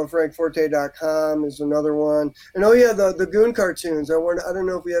social. frankforte.com is another one. And the Goon cartoons. I don't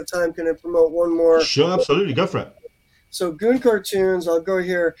know if we have time. Can I promote one more? Sure, absolutely. Go for it. So Goon cartoons, I'll go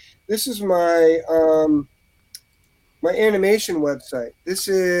here. This is my my animation website. This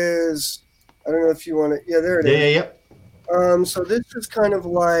is, I don't know if you want to, there it is. Yeah. So this is kind of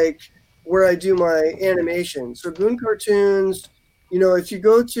like where I do my animation. So Goon cartoons, if you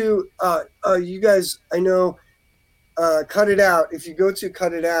go to, you guys, I know, Cut It Out. If you go to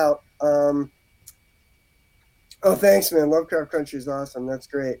Cut It Out, oh, thanks, man. Lovecraft Country is awesome. That's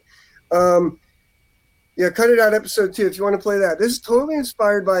great. Yeah, Cut It Out episode 2, if you want to play that. This is totally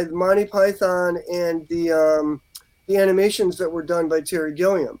inspired by Monty Python and the animations that were done by Terry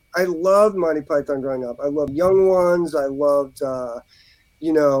Gilliam. I loved Monty Python growing up. I loved Young Ones. I loved,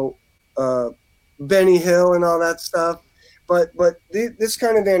 Benny Hill and all that stuff. But this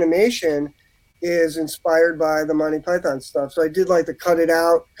kind of animation is inspired by the Monty Python stuff. So I did like the Cut It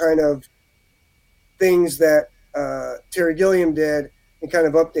Out kind of things that Terry Gilliam did and kind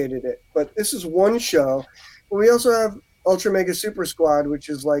of updated it. But this is one show. But we also have Ultra Mega Super Squad, which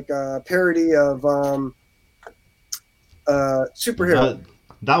is like a parody of superhero.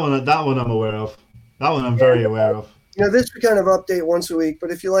 That one I'm aware of. That one I'm very aware of. This we kind of update once a week. But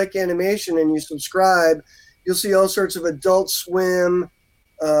if you like animation and you subscribe, you'll see all sorts of Adult Swim,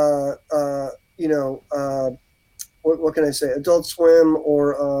 what can I say? Adult Swim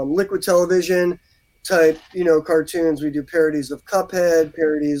or Liquid Television type, cartoons. We do parodies of Cuphead,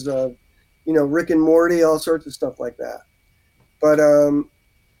 parodies of, Rick and Morty, all sorts of stuff like that. But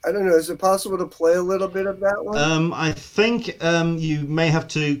I don't know. Is it possible to play a little bit of that one? I think you may have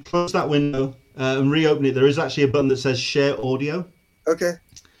to close that window and reopen it. There is actually a button that says Share Audio. Okay.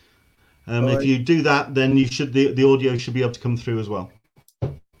 If you do that, then you should the audio should be able to come through as well.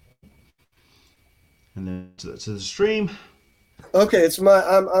 And then to the stream. Okay, it's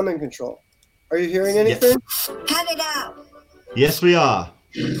I'm in control. Are you hearing anything? Cut it out. Yes, we are.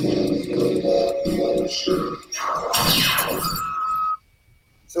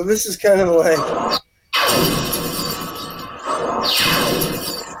 So this is kind of like.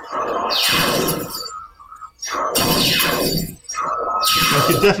 I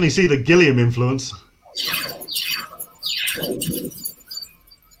could definitely see the Gilliam influence.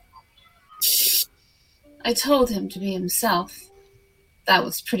 I told him to be himself. That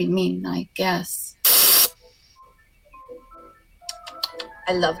was pretty mean, I guess.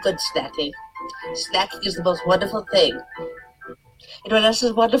 I love good snacking. Snacking is the most wonderful thing. You know what else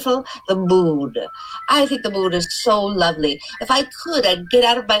is wonderful? The moon. I think the moon is so lovely. If I could, I'd get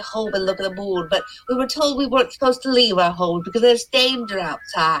out of my home and look at the moon, but we were told we weren't supposed to leave our home because there's danger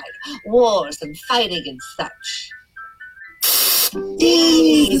outside, wars and fighting and such.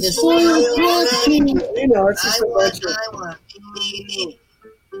 It's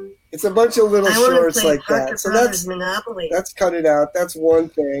just a bunch of little shorts like that. So that's Cut It Out. That's one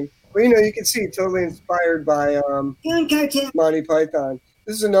thing. But you can see totally inspired by Monty Python.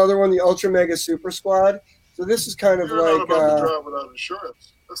 This is another one, the Ultra Mega Super Squad. So this is kind of like drive without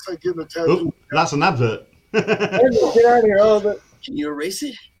insurance. That's like getting a tattoo. That's an advert. Get out of here! Can you erase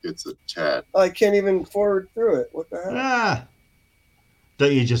it? It's a tat. I can't even forward through it. What the hell?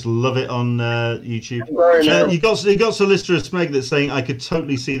 Don't you just love it on YouTube? Right, you got Solicitor Smeg that's saying I could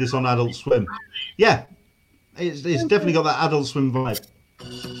totally see this on Adult Swim. Yeah, it's definitely got that Adult Swim vibe.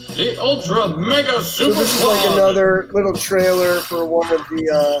 The Ultra Mega Super So this is like another little trailer for one of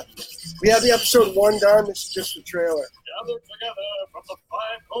the. We have the episode 1 done. This is just the trailer. Gathered together from the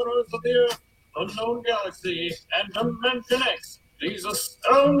 5 corners of the Earth, unknown galaxy, and Dimension X, These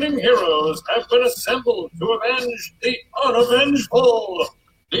astounding heroes have been assembled to avenge the unavengeful,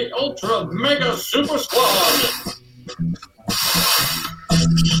 the Ultra Mega Super Squad.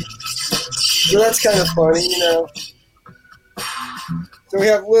 So that's kind of funny, you know. So we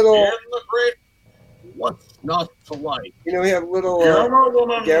have little, In the great What's Not to Like, you know, we have little Gamma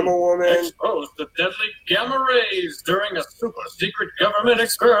Woman Woman. exposed to deadly gamma rays during a super secret government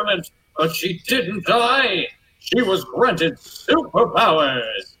experiment, but she didn't die. She was granted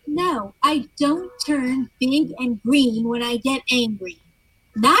superpowers. No, I don't turn big and green when I get angry.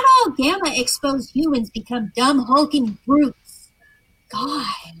 Not all gamma-exposed humans become dumb, hulking brutes. God,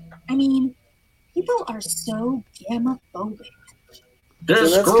 I mean, people are so gamma-phobic. So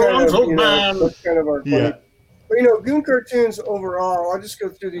that's kind of, you know, that's kind of our funny. Yeah. But, you know, Goon cartoons overall, I'll just go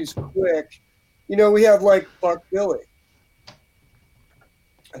through these quick. You know, we have, like, Buck Billy.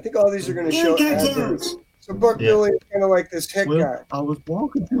 I think all these are going to show adverts. So Buck Billy is kind of like this hit guy. I was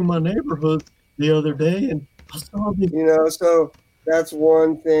walking through my neighborhood the other day, and I saw the... You know, so that's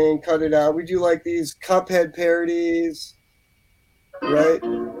one thing. Cut it out. We do, like, these Cuphead parodies, right?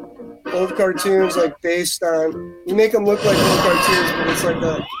 Old cartoons, like, based on... You make them look like old cartoons, but it's like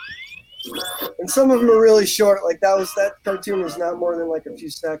that. And some of them are really short. Like, that cartoon was not more than, like, a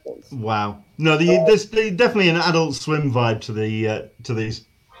few seconds. Wow. No, there's definitely an Adult Swim vibe to these.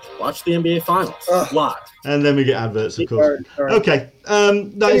 Watch the NBA Finals. Live. And then we get adverts, of course. Okay.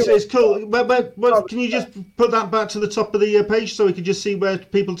 It's cool. But can you just put that back to the top of the page so we can just see where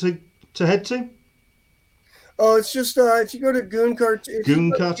people to head to? Oh, it's just if you go to Goon Cartoons.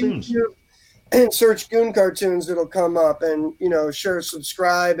 Goon Cartoons. And search Goon Cartoons, it'll come up. And, you know, sure,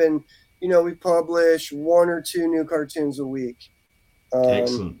 subscribe. And, you know, we publish 1 or 2 new cartoons a week.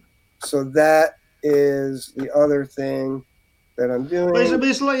 Excellent. So that is the other thing that I'm doing. But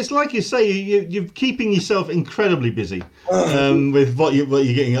it's like you say, you're keeping yourself incredibly busy with what you're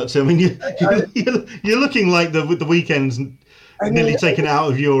getting up to. I mean, you're looking like the weekends nearly taken out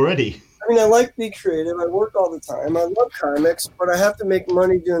of you already. I mean, I like to be creative. I work all the time. I love comics, but I have to make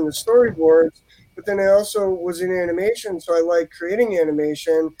money doing the storyboards. But then I also was in animation, so I like creating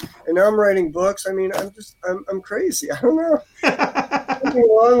animation. And now I'm writing books. I mean, I'm crazy. I don't know. Something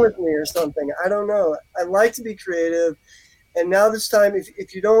wrong with me or something. I don't know. I like to be creative. And now this time,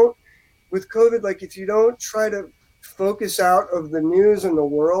 if you don't, with COVID, like if you don't try to focus out of the news and the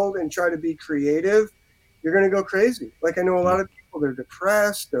world and try to be creative, you're going to go crazy. Like I know a lot of people, they're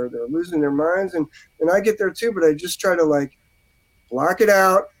depressed, they're losing their minds. And I get there too, but I just try to like block it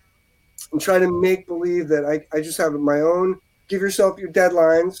out and try to make believe that I just have my own, give yourself your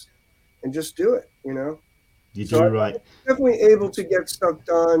deadlines and just do it, you know? You do right. I'm definitely able to get stuff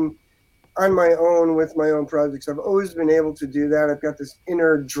done on my own with my own projects. I've always been able to do that. I've got this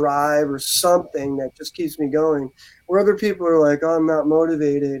inner drive or something that just keeps me going. Where other people are like, oh, I'm not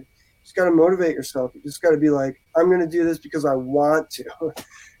motivated. You just got to motivate yourself. You just got to be like, I'm going to do this because I want to.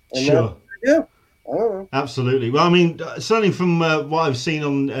 And sure. Yeah. I don't know. Absolutely. Well, I mean, certainly from what I've seen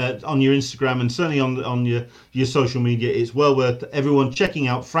on your Instagram and certainly on your social media, it's well worth everyone checking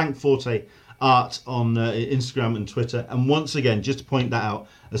out Frank Forte Art on Instagram and Twitter. And once again, just to point that out,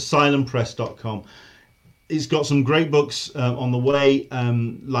 asylumpress.com. It's got some great books on the way.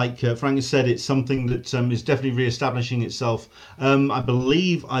 Like Frank has said, it's something that is definitely re-establishing itself. I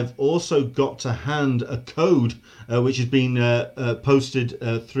believe I've also got to hand a code which has been posted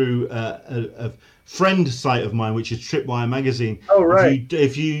through a friend site of mine, which is Tripwire Magazine. Oh, right.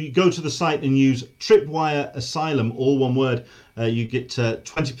 If you go to the site and use Tripwire Asylum, all one word, you get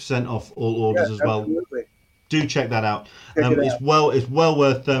 20% off all orders as well. Absolutely. Do check that out. It's well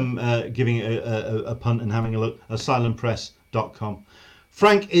worth giving it a punt and having a look. Asylumpress.com.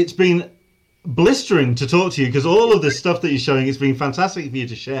 Frank, it's been blistering to talk to you because all of this stuff that you're showing, it's been fantastic for you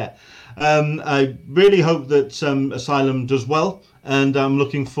to share. I really hope that Asylum does well, and I'm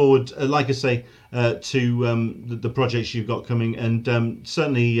looking forward, like I say, to the projects you've got coming, and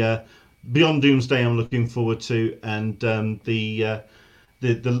certainly Beyond Doomsday I'm looking forward to, and the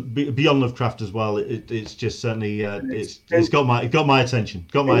Beyond Lovecraft as well. It's just certainly it's got my attention.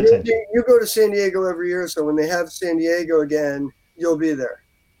 You go to San Diego every year, so when they have San Diego again, you'll be there.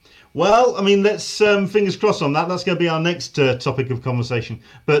 Well, I mean, let's fingers crossed on that. That's going to be our next topic of conversation,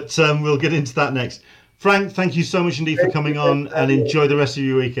 but we'll get into that next. Frank, thank you so much indeed for coming on, and enjoy the rest of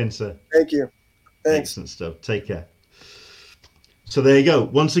your weekend, sir. Thank you. Thanks. Excellent stuff. Take care. So there you go.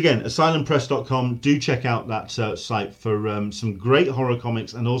 Once again, asylumpress.com. Do check out that site for some great horror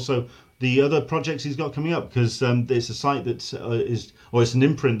comics and also the other projects he's got coming up, because it's a site that it's an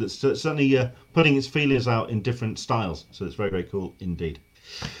imprint that's certainly putting its feelers out in different styles. So it's very, very cool indeed.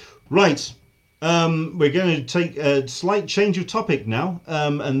 Right. We're going to take a slight change of topic now,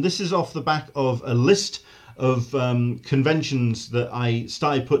 and this is off the back of a list of conventions that I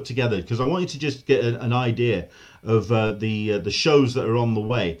started put together because I wanted to just get an idea of the shows that are on the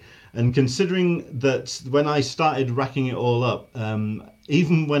way. And considering that when I started racking it all up,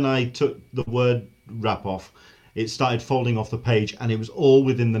 even when I took the word wrap off, it started folding off the page, and it was all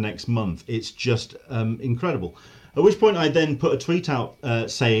within the next month. It's just incredible. At which point I then put a tweet out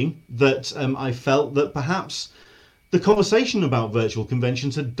saying that I felt that perhaps the conversation about virtual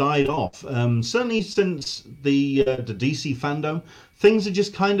conventions had died off. Certainly since the DC fandom, things had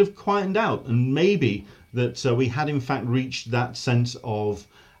just kind of quietened out, and maybe that we had in fact reached that sense of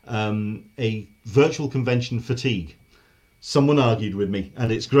a virtual convention fatigue. Someone argued with me,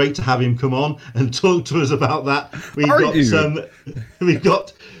 and it's great to have him come on and talk to us about that. We've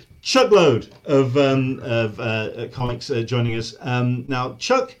got Chuck Load of comics joining us. Now,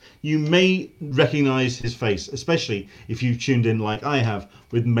 Chuck, you may recognise his face, especially if you've tuned in like I have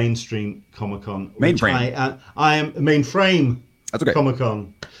with Mainstream Comic-Con. Mainframe. I am Mainframe. That's okay.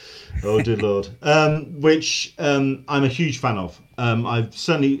 Comic-Con. Oh, dear Lord. Which I'm a huge fan of. I've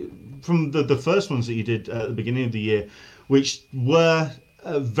certainly, from the first ones that you did at the beginning of the year, which were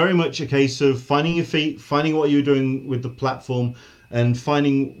very much a case of finding your feet, finding what you were doing with the platform, and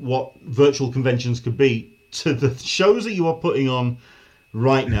finding what virtual conventions could be, to the shows that you are putting on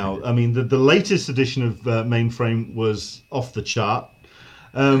right now. I mean, the latest edition of Mainframe was off the chart.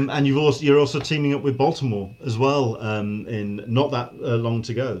 And you're also teaming up with Baltimore as well in not that long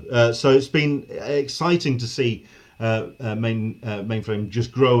to go. So it's been exciting to see Mainframe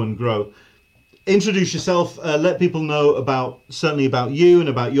just grow and grow. Introduce yourself, let people know certainly about you and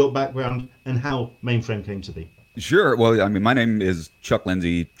about your background and how Mainframe came to be. Sure. Well, I mean, my name is Chuck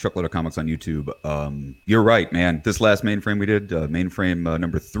Lindsay, Chuck Loader Comics on YouTube. You're right, man. This last Mainframe we did, Mainframe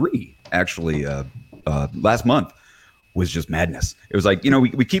number 3, actually, last month, was just madness. It was like,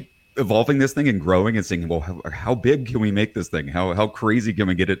 we keep evolving this thing and growing and saying, well, how big can we make this thing? How crazy can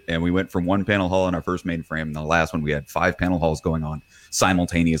we get it? And we went from 1 panel hall in our first Mainframe, and the last one we had 5 panel halls going on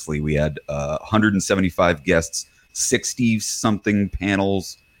simultaneously. We had 175 guests, 60-something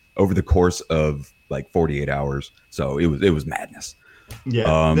panels over the course of like 48 hours. So it was madness.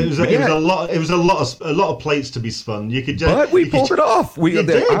 Yeah, it was a lot of plates to be spun. You could just, but we pulled it off.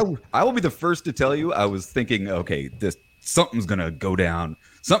 did. I will be the first to tell you, I was thinking, okay, something's gonna go down,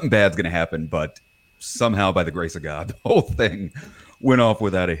 something bad's gonna happen, but somehow, by the grace of God, the whole thing went off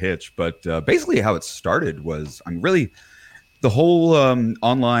without a hitch. But basically, how it started was, the whole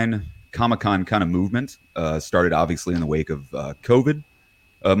online Comic-Con kind of movement started obviously in the wake of COVID.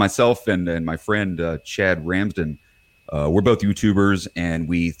 Myself and my friend Chad Ramsden, we're both YouTubers, and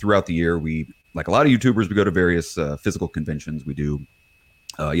throughout the year, we, like a lot of YouTubers, we go to various physical conventions. We do,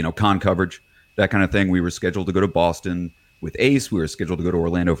 con coverage, that kind of thing. We were scheduled to go to Boston with Ace. We were scheduled to go to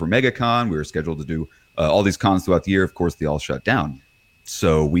Orlando for MegaCon. We were scheduled to do all these cons throughout the year. Of course, they all shut down.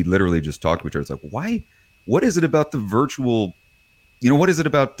 So we literally just talked to each other. It's like, why? What is it about the virtual, what is it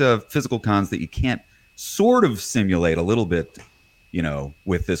about physical cons that you can't sort of simulate a little bit,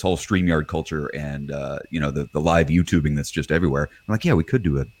 with this whole StreamYard culture and, the live YouTubing that's just everywhere? I'm like, yeah, we could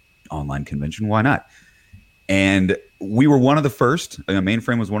do an online convention. Why not? And we were one of the first.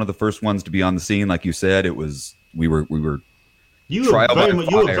 Mainframe was one of the first ones to be on the scene. Like you said, we were You were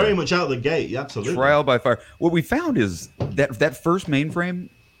very much out the gate. Absolutely. Trial by fire. What we found is that first Mainframe,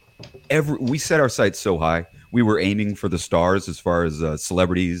 we set our sights so high. We were aiming for the stars as far as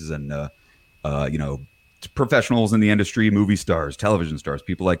celebrities and, professionals in the industry, movie stars, television stars,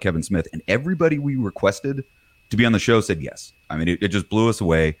 people like Kevin Smith, and everybody we requested to be on the show said yes. I mean, it just blew us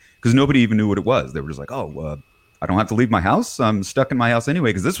away because nobody even knew what it was. They were just like, I don't have to leave my house. I'm stuck in my house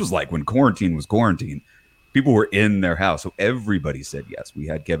anyway, because this was like when quarantine was quarantine. People were in their house, so everybody said yes. We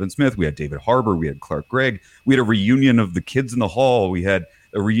had Kevin Smith, we had David Harbour, we had Clark Gregg, we had a reunion of the Kids in the Hall, we had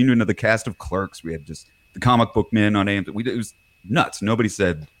a reunion of the cast of Clerks, we had just the comic book men on AMC. It was nuts. Nobody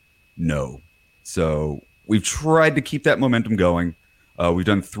said no. So we've tried to keep that momentum going. We've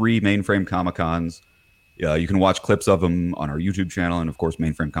done 3 Mainframe Comic-Cons. You can watch clips of them on our YouTube channel and, of course,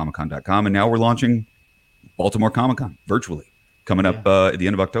 mainframecomiccon.com. And now we're launching Baltimore Comic-Con virtually coming up at the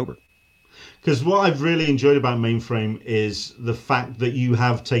end of October. Because what I've really enjoyed about Mainframe is the fact that you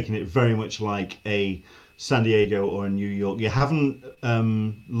have taken it very much like a San Diego or a New York. You haven't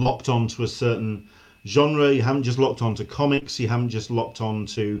locked on to a certain genre. You haven't just locked on to comics. You haven't just locked on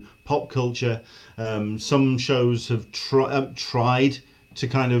to pop culture. Some shows have tried to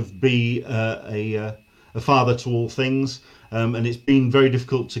kind of be a father to all things, and it's been very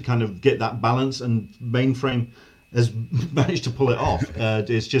difficult to kind of get that balance. And Mainframe has managed to pull it off.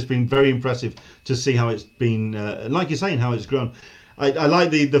 It's just been very impressive to see how it's been, like you're saying, how it's grown. I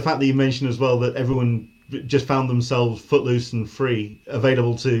like the fact that you mentioned as well that everyone just found themselves footloose and free,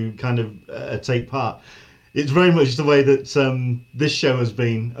 available to kind of take part. It's very much the way that this show has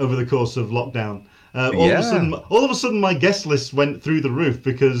been over the course of lockdown. All of a sudden, my guest list went through the roof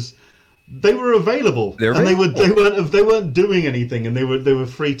because they were available, they weren't doing anything, and they were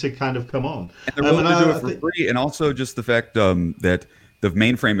free to kind of come on. And they're willing to do it for free, and also just the fact that the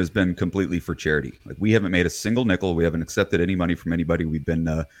mainframe has been completely for charity. Like, we haven't made a single nickel. We haven't accepted any money from anybody. We've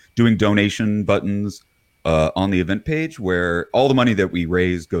been doing donation buttons on the event page where all the money that we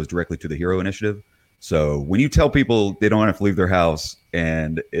raise goes directly to the Hero Initiative. So when you tell people they don't have to leave their house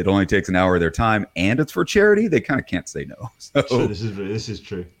and it only takes an hour of their time and it's for charity, they kind of can't say no. So, sure, this is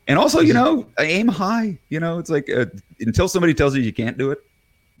true. And also, aim high. It's like until somebody tells you can't do it,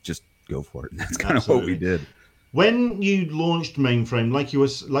 just go for it. And that's kind of what we did. When you launched Mainframe, like you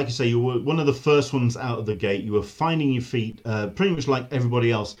say, you were one of the first ones out of the gate. You were finding your feet, pretty much like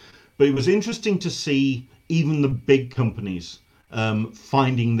everybody else. But it was interesting to see even the big companies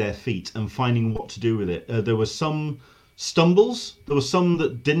finding their feet and finding what to do with it. There were some stumbles. There were some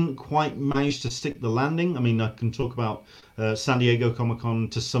that didn't quite manage to stick the landing. I mean, I can talk about San Diego Comic-Con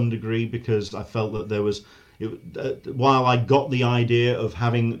to some degree because I felt that there was, while I got the idea of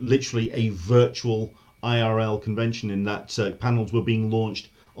having literally a virtual IRL convention in that panels were being launched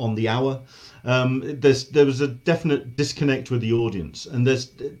on the hour, there was a definite disconnect with the audience. And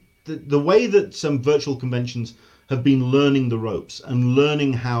there's the way that some virtual conventions have been learning the ropes and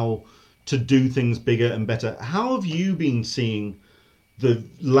learning how to do things bigger and better. How have you been seeing the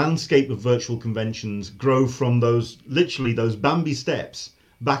landscape of virtual conventions grow from those Bambi steps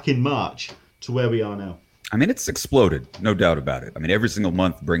back in March to where we are now? I mean, it's exploded, no doubt about it. I mean, every single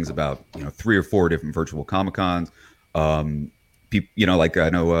month brings about 3 or 4 different virtual Comic-Cons. Like I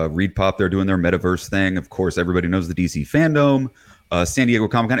know Reed Pop, they're doing their metaverse thing. Of course, everybody knows the DC Fandom, San Diego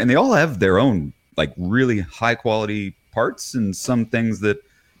Comic-Con, and they all have their own like really high quality parts and some things that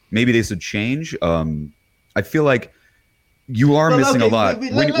maybe they should change. I feel like you are missing a lot.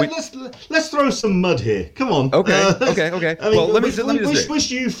 Let's throw some mud here. Come on. Okay. I mean,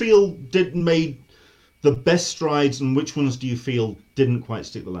 which you feel made the best strides, and which ones do you feel didn't quite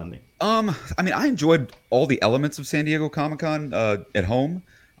stick the landing? I mean, I enjoyed all the elements of San Diego Comic-Con at home.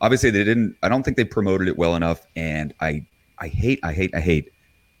 Obviously, they didn't. I don't think they promoted it well enough, and I hate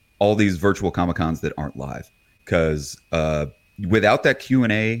all these virtual Comic-Cons that aren't live, because without that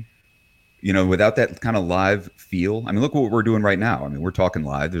Q&A, without that kind of live feel. I mean, look what we're doing right now. I mean, we're talking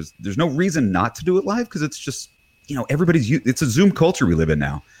live. There's no reason not to do it live, because it's just it's a Zoom culture we live in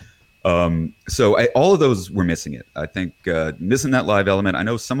now. So all of those were missing it. I think missing that live element. I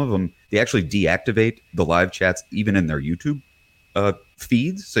know some of them, they actually deactivate the live chats even in their YouTube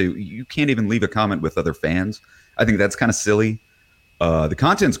feeds, so you can't even leave a comment with other fans. I think that's kind of silly. The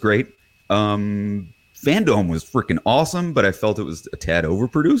content's great. Fandom was freaking awesome, but I felt it was a tad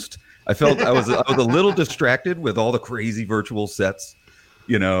overproduced. I felt I was a little distracted with all the crazy virtual sets,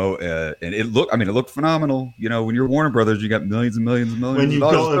 and it looked phenomenal. When you're Warner Brothers, you got millions and millions and millions. When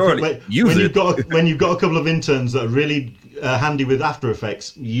you've got a couple of interns that are really handy with After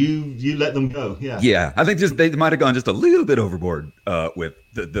Effects, you let them go. Yeah. I think they might have gone just a little bit overboard with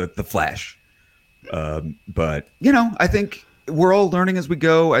the Flash. But I think we're all learning as we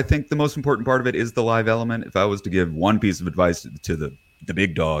go. I think the most important part of it is the live element. If I was to give one piece of advice to the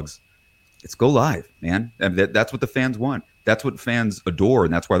big dogs, it's go live, man. I mean, that's what the fans want. That's what fans adore,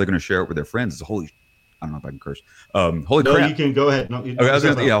 and that's why they're going to share it with their friends. It's I don't know if I can curse. Holy crap! You can go ahead.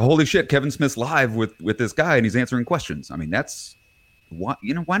 Holy shit! Kevin Smith's live with this guy, and he's answering questions. I mean, that's why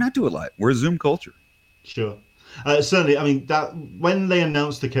not do it live? We're a Zoom culture. Sure, certainly. I mean, that when they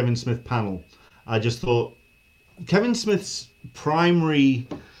announced the Kevin Smith panel, I just thought Kevin Smith's primary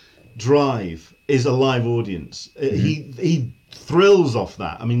drive is a live audience. He thrills off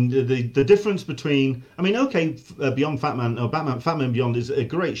that. I mean, the difference between, Beyond Fatman, or Fatman Beyond is a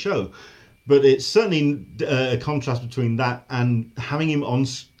great show, but it's certainly a contrast between that and having him on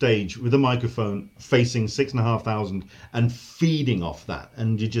stage with a microphone facing 6,500 and feeding off that,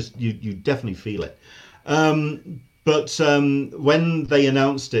 and you definitely feel it. But when they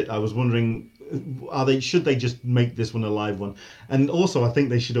announced it, I was wondering, should they just make this one a live one? And also, I think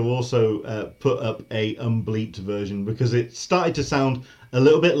they should have also put up a unbleeped version, because it started to sound a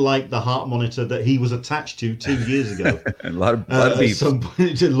little bit like the heart monitor that he was attached to 2 years ago. A lot of beeps. At some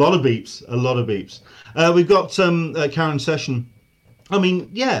point, a lot of beeps. We've got Karen Session. I mean,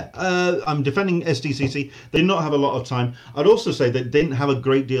 I'm defending SDCC. They did not have a lot of time. I'd also say they didn't have a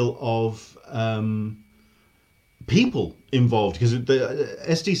great deal of people involved, because the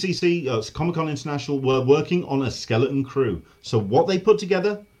SDCC, Comic Con International, were working on a skeleton crew. So what they put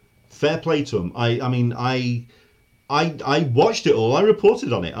together, fair play to them. I mean, I watched it all. I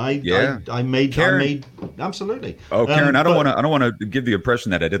reported on it. I made absolutely. Oh, Karen, I don't want to give the impression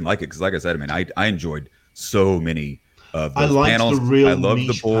that I didn't like it, because like I said, I mean, I enjoyed so many of those panels. I love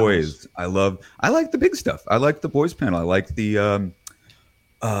the boys. Panels. I like the big stuff. I like the boys panel. I like the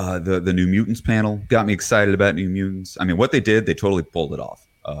New Mutants panel. Got me excited about New Mutants. I mean, what they did, they totally pulled it off.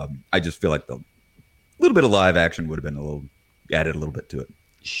 I just feel like the little bit of live action would have been added a little bit to it.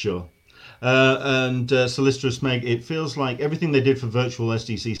 Sure. And Solicitorous Meg, it feels like everything they did for virtual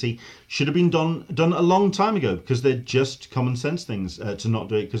SDCC should have been done a long time ago, because they're just common sense things to not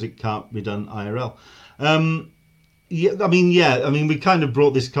do it because it can't be done IRL. I mean, we kind of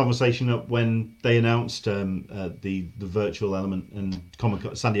brought this conversation up when they announced the virtual element and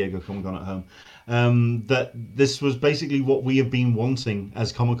San Diego Comic-Con at Home, that this was basically what we have been wanting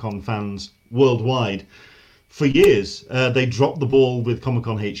as Comic-Con fans worldwide for years. They dropped the ball with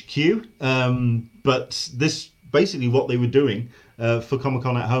Comic-Con HQ, but this basically what they were doing for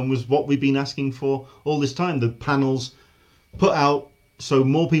Comic-Con at Home was what we've been asking for all this time. The panels put out so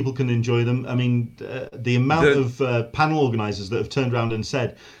more people can enjoy them. I mean, the amount of panel organizers that have turned around and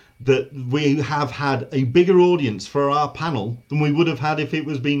said that we have had a bigger audience for our panel than we would have had if it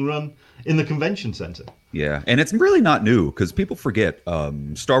was being run in the convention center. Yeah, and it's really not new, because people forget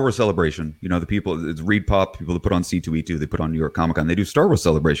Star Wars Celebration. You know, the people, it's Reed Pop, people that put on C2E2, they put on New York Comic Con. They do Star Wars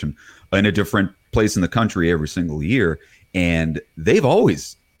Celebration in a different place in the country every single year, and they've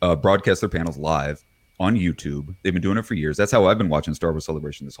always broadcast their panels live on YouTube. They've been doing it for years. That's how I've been watching Star Wars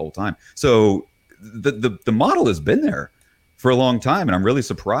Celebration this whole time. So the model has been there for a long time, and I'm really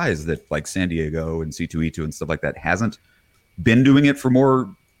surprised that like San Diego and C2E2 and stuff like that hasn't been doing it for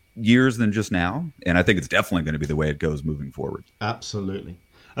more years than just now. And I think it's definitely going to be the way it goes moving forward. Absolutely.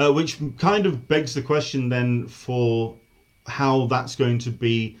 Which kind of begs the question then for how that's going to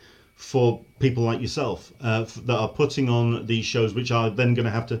be for people like yourself that are putting on these shows, which are then going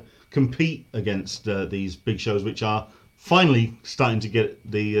to have to compete against these big shows, which are finally starting to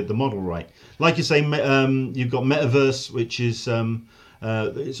get the model right. Like you say, you've got Metaverse, which is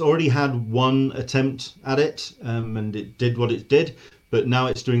it's already had one attempt at it, and it did what it did. But now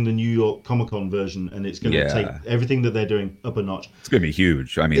it's doing the New York Comic-Con version, and it's going to take everything that they're doing up a notch. It's going to be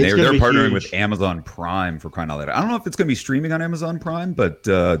huge. I mean, they're partnering with Amazon Prime for crying out loud. I don't know if it's going to be streaming on Amazon Prime, but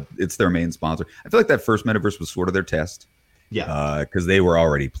it's their main sponsor. I feel like that first Metaverse was sort of their test. Yeah. Because they were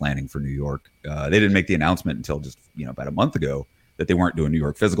already planning for New York. They didn't make the announcement until just about a month ago that they weren't doing New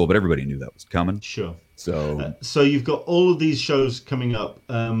York physical, but everybody knew that was coming. Sure. So you've got all of these shows coming up.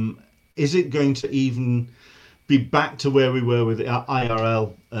 Is it going to even be back to where we were with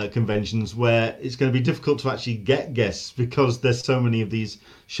IRL conventions, where it's going to be difficult to actually get guests because there's so many of these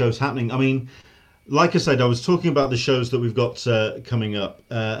shows happening? I mean, like I said, I was talking about the shows that we've got coming up,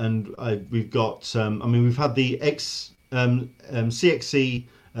 and we've got. We've had the CXC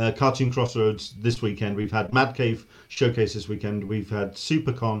Cartoon Crossroads this weekend. We've had Mad Cave Showcase this weekend. We've had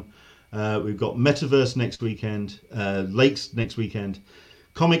SuperCon. We've got Metaverse next weekend. Lakes next weekend.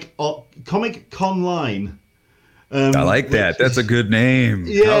 Comic Conline. I like that. That's a good name.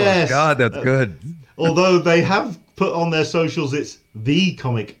 Yes. Oh, God, that's good. Although they have put on their socials, it's the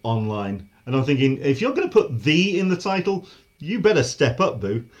Comic Online. And I'm thinking, if you're going to put the in the title, you better step up,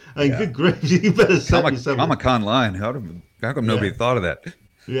 boo. And good grief, you better set yourself up. Comic Online. How come nobody thought of that?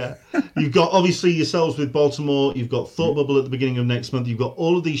 Yeah. You've got, obviously, yourselves with Baltimore. You've got Thought Bubble at the beginning of next month. You've got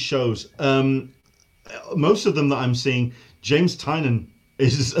all of these shows. Most of them that I'm seeing, James Tynan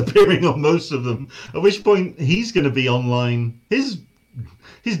is appearing on most of them, at which point he's going to be online. His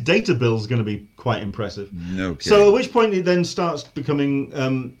data bill is going to be quite impressive. No kidding. So at which point it then starts becoming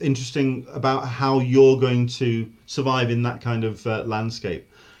interesting about how you're going to survive in that kind of landscape.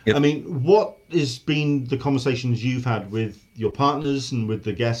 Yep. I mean, what has been the conversations you've had with your partners and with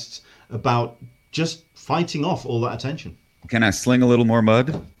the guests about just fighting off all that attention? Can I sling a little more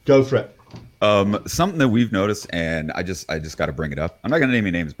mud? Go for it. Something that we've noticed, and I just got to bring it up. I'm not going to name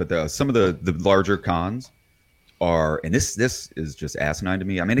any names, but some of the larger cons are, and this is just asinine to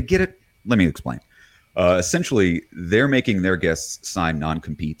me. I mean, I get it. Let me explain. Essentially, they're making their guests sign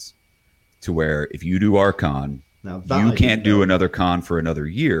non-competes to where if you do our con, you can't do another con for another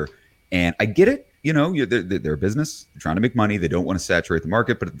year. And I get it. They're a business. They're trying to make money. They don't want to saturate the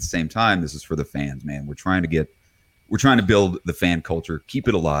market, but at the same time, this is for the fans, man. We're trying to build the fan culture, keep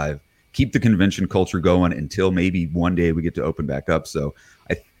it alive, keep the convention culture going until maybe one day we get to open back up. So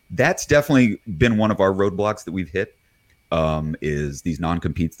that's definitely been one of our roadblocks that we've hit, is these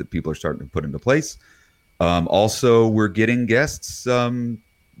non-competes that people are starting to put into place. Also, we're getting guests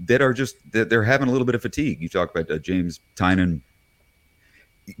that are just they're having a little bit of fatigue. You talk about James Tynan.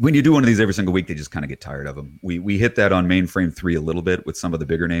 When you do one of these every single week, they just kind of get tired of them. We hit that on Mainframe 3 a little bit with some of the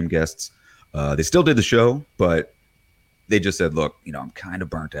bigger name guests. They still did the show, but they just said, look, I'm kind of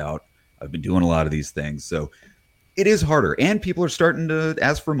burnt out. I've been doing a lot of these things. So it is harder. And people are starting to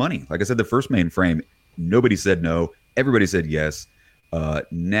ask for money. Like I said, the first Mainframe, nobody said no. Everybody said yes.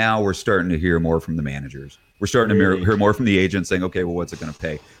 Now we're starting to hear more from the managers. We're starting to hear more from the agents saying, okay, well, what's it going to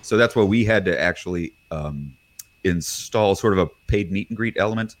pay? So that's why we had to actually install sort of a paid meet and greet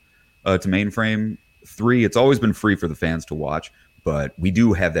element to Mainframe 3. It's always been free for the fans to watch, but we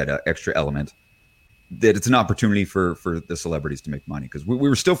do have that extra element that it's an opportunity for the celebrities to make money, because we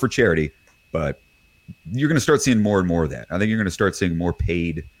were still for charity, but you're going to start seeing more and more of that. I think you're going to start seeing more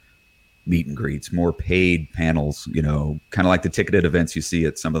paid meet and greets, more paid panels, kind of like the ticketed events you see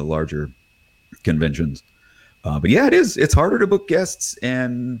at some of the larger conventions. But yeah, it's harder to book guests,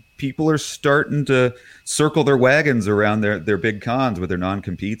 and people are starting to circle their wagons around their big cons with their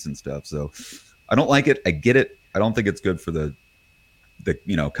non-competes and stuff. So I don't like it. I get it. I don't think it's good for the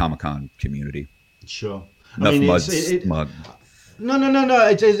Comic-Con community. Sure. Enough mud. No.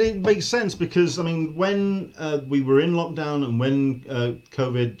 It makes sense, because when we were in lockdown and when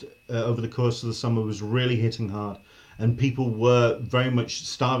COVID over the course of the summer was really hitting hard, and people were very much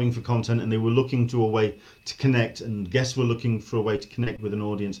starving for content, and they were looking to a way to connect, and guests were looking for a way to connect with an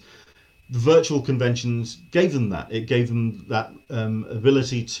audience. The virtual conventions gave them that. It gave them that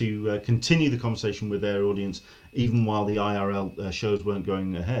ability to continue the conversation with their audience, even while the IRL shows weren't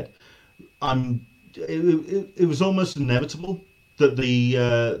going ahead. It was almost inevitable that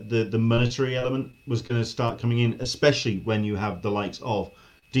the monetary element was going to start coming in, especially when you have the likes of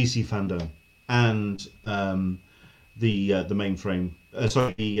DC Fandom and the Mainframe,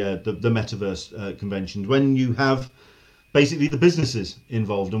 the Metaverse conventions. When you have basically the businesses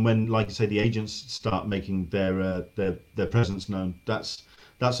involved, and when, like I say, the agents start making their presence known, that's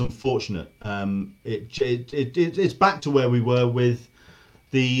unfortunate. It's back to where we were with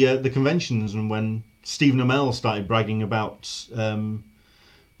the conventions, and when Stephen Amell started bragging about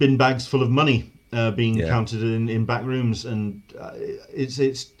bin bags full of money being counted in back rooms, and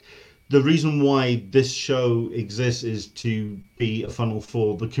it's the reason why this show exists is to be a funnel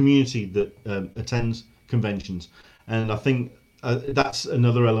for the community that attends conventions, and I think that's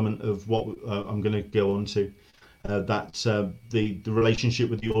another element of what I'm going to go on to. That the relationship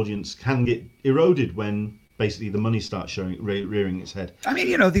with the audience can get eroded when basically the money starts rearing its head.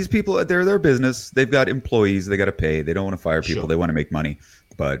 These people, they're their business. They've got employees they got to pay. They don't want to fire people. Sure. They want to make money.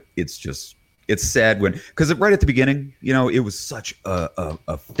 But it's sad because right at the beginning, it was such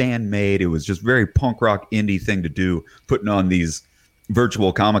a fan-made, it was just very punk rock indie thing to do, putting on these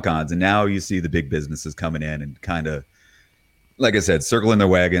virtual Comic-Cons. And now you see the big businesses coming in and kind of, like I said, circling their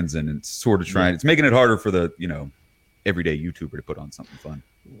wagons, and it's sort of it's making it harder for the, everyday YouTuber to put on something fun.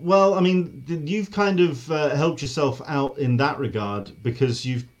 Well, you've kind of helped yourself out in that regard, because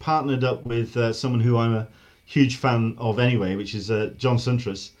you've partnered up with someone who I'm a huge fan of anyway, which is John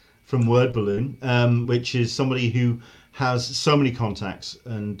Suntress from Word Balloon, which is somebody who has so many contacts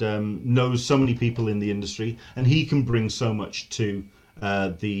and knows so many people in the industry, and he can bring so much to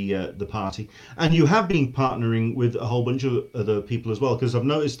the party. And you have been partnering with a whole bunch of other people as well, because I've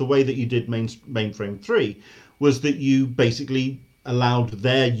noticed the way that you did Mainframe 3 was that you basically allowed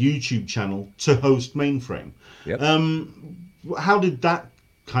their YouTube channel to host Mainframe. Yep. How did that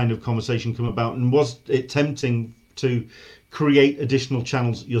kind of conversation come about, and was it tempting to create additional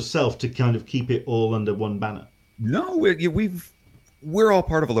channels yourself to kind of keep it all under one banner? No, we're all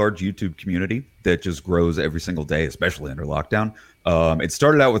part of a large YouTube community that just grows every single day, especially under lockdown. It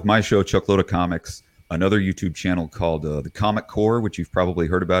started out with my show, Chuckload of Comics, another YouTube channel called The Comic Core, which you've probably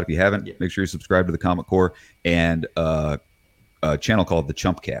heard about. If you haven't, make sure you subscribe to The Comic Core, and a channel called The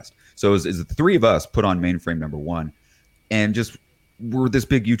Chumpcast. So it's the three of us put on Mainframe #1, and just we're this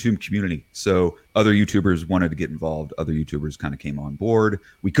big YouTube community. So other YouTubers wanted to get involved. Other YouTubers kind of came on board.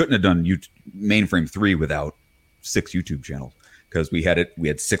 We couldn't have done Mainframe 3 without 6 YouTube channels, because we had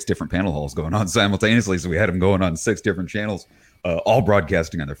 6 different panel halls going on simultaneously. So we had them going on 6 different channels, all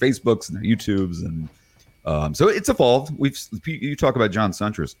broadcasting on their Facebooks and their YouTubes. And so it's evolved. You talk about John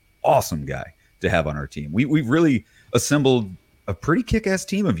Suntress, awesome guy to have on our team. We've really assembled a pretty kick-ass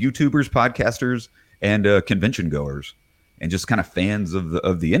team of YouTubers, podcasters, and convention goers, and just kind of fans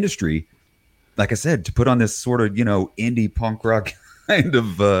of the industry. Like I said, to put on this sort of indie punk rock kind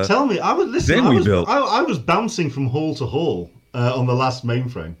of tell me, I was bouncing from hall to hall on the last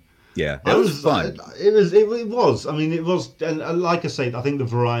Mainframe. Yeah, it was fun. It was. I mean, it was, and like I say, I think the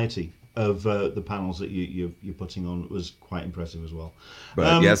variety of the panels that you're putting on was quite impressive as well.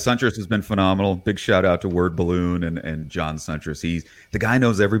 But yeah, Suntress has been phenomenal. Big shout out to Word Balloon and John Suntress. The guy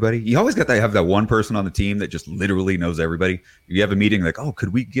knows everybody. You always got to have that one person on the team that just literally knows everybody. You have a meeting like, oh,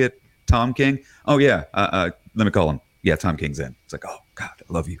 could we get Tom King? Oh yeah, let me call him. Yeah, Tom King's in. It's like, oh God,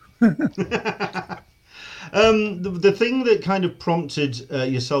 I love you. The thing that kind of prompted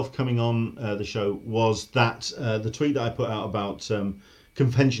yourself coming on the show was that the tweet that I put out about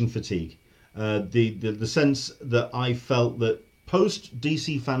convention fatigue. The sense that I felt that post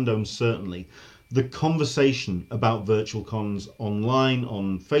DC fandom, certainly, the conversation about virtual cons online,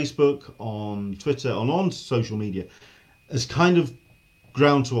 on Facebook, on Twitter, on social media, has kind of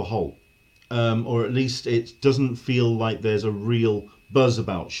ground to a halt. Or at least it doesn't feel like there's a real buzz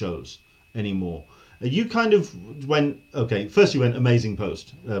about shows anymore. You kind of went, okay, first you went amazing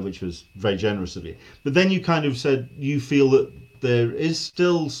post, which was very generous of you. But then you kind of said you feel that there is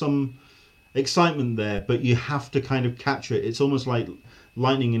still some excitement there, but you have to kind of capture it. It's almost like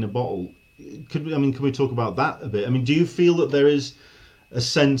lightning in a bottle. Can we talk about that a bit? I mean, do you feel that there is a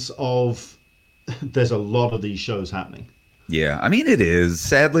sense of there's a lot of these shows happening? Yeah, I mean, it is.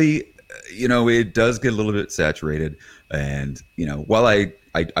 Sadly, it does get a little bit saturated. And, while I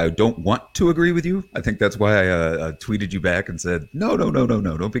don't want to agree with you, I think that's why I tweeted you back and said, no,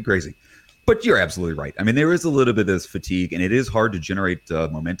 don't be crazy. But you're absolutely right. I mean, there is a little bit of this fatigue, and it is hard to generate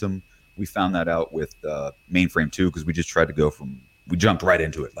momentum. We found that out with Mainframe 2 because we just tried to we jumped right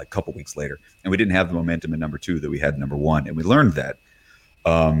into it like a couple weeks later, and we didn't have the momentum in number 2 that we had in number 1, and we learned that.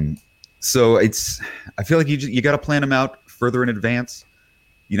 So I feel like you got to plan them out further in advance.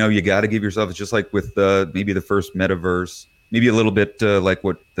 You got to give yourself, it's just like with maybe the first Metaverse, maybe a little bit like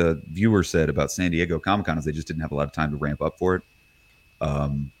what the viewer said about San Diego Comic-Con is they just didn't have a lot of time to ramp up for it.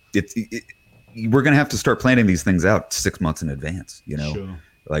 We're going to have to start planning these things out 6 months in advance, Sure.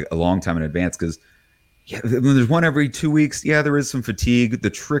 Like a long time in advance. Because when there's one every 2 weeks, there is some fatigue. The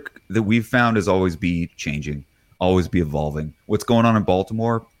trick that we've found is always be changing, always be evolving. What's going on in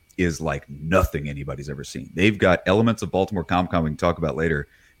Baltimore is like nothing anybody's ever seen. They've got elements of Baltimore Comic-Con we can talk about later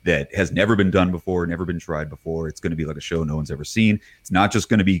that has never been done before, never been tried before. It's going to be like a show no one's ever seen. It's not just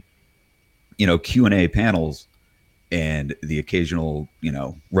going to be, Q&A panels and the occasional,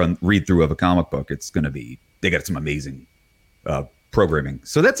 read through of a comic book. It's going to be, they got some amazing programming.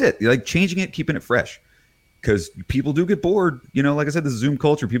 So that's it. Like changing it, keeping it fresh, because people do get bored. Like I said, the Zoom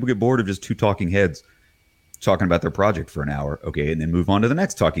culture, people get bored of just two talking heads talking about their project for an hour. Okay. And then move on to the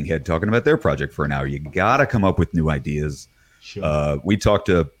next talking head talking about their project for an hour. You got to come up with new ideas. Sure. We talked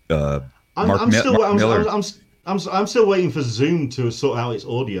to Mark Miller. I'm still waiting for Zoom to sort out its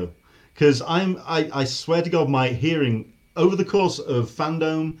audio, because I swear to God, my hearing over the course of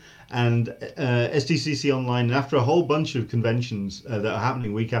Fandom and SDCC Online, and after a whole bunch of conventions that are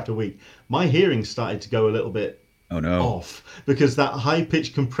happening week after week, my hearing started to go a little bit off, because that high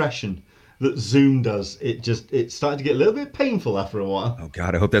pitched compression that Zoom does, it started to get a little bit painful after a while. Oh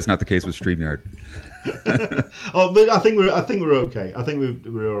God, I hope that's not the case with StreamYard. But I think we're okay. I think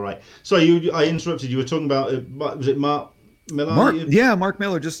we're all right. So I interrupted. You were talking about was it Mark Miller? Mark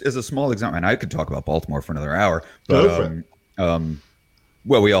Miller. Just as a small example, and I could talk about Baltimore for another hour. But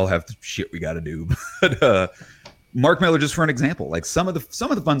well, we all have shit we got to do. But Mark Miller, just for an example, like some of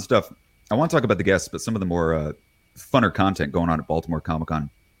the fun stuff. I want to talk about the guests, but some of the more funner content going on at Baltimore Comic-Con.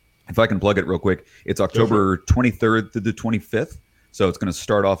 If I can plug it real quick, it's October 23rd to the 25th. So it's going to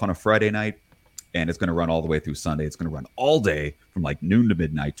start off on a Friday night, and it's going to run all the way through Sunday. It's going to run all day from like noon to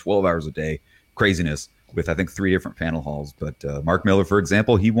midnight, 12 hours a day. Craziness with, I think, 3 different panel halls. But Mark Miller, for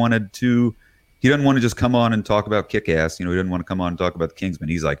example, he doesn't want to just come on and talk about Kick-Ass. He didn't want to come on and talk about the Kingsman.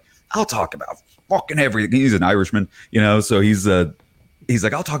 He's like, I'll talk about fucking everything. He's an Irishman, so he's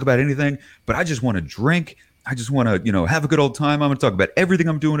like, I'll talk about anything, but I just want to drink. I just want to, have a good old time. I'm going to talk about everything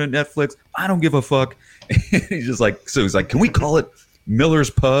I'm doing at Netflix. I don't give a fuck. He's like, can we call it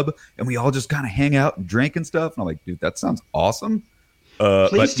Miller's Pub? And we all just kind of hang out and drink and stuff. And I'm like, dude, that sounds awesome.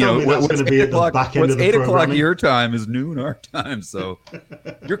 Please tell me that's going to be at the back end of the 8 o'clock your time is noon our time. So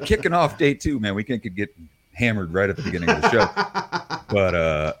you're kicking off day 2, man. We could get hammered right at the beginning of the show.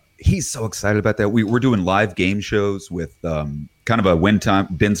 But he's so excited about that. We're doing live game shows with kind of a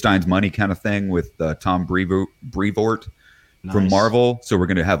Ben Stein's Money kind of thing with Tom Brevoort from Marvel. So we're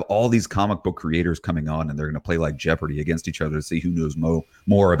going to have all these comic book creators coming on, and they're going to play like Jeopardy against each other to see who knows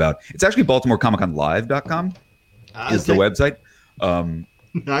more about. It's actually BaltimoreComicConLive.com is the website.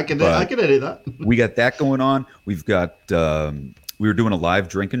 I can edit that. We got that going on. We've got we were doing a live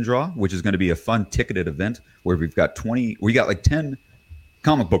drink and draw, which is going to be a fun ticketed event where we got like 10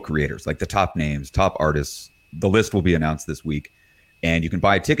 comic book creators, like the top names, top artists. The list will be announced this week. and you can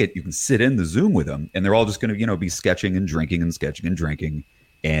buy a ticket. You can sit in the Zoom with them, and they're all just going to, be sketching and drinking and sketching and drinking.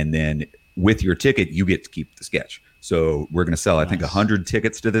 And then with your ticket, you get to keep the sketch. So we're going to sell, I think, 100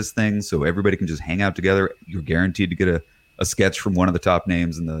 tickets to this thing, so everybody can just hang out together. You're guaranteed to get a sketch from one of the top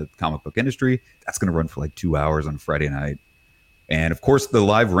names in the comic book industry. That's going to run for like 2 hours on Friday night. And of course, the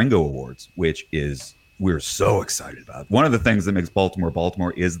live Ringo Awards, which we're so excited about. One of the things that makes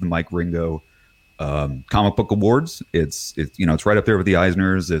Baltimore is the Mike Ringo Comic Book Awards. It's right up there with the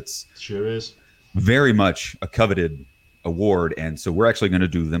Eisners. It's sure is very much a coveted award, and so we're actually going to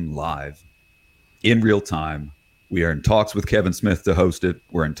do them live in real time. We are in talks with Kevin Smith to host it.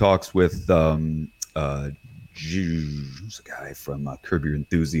 We're in talks with who's a guy from Curb Your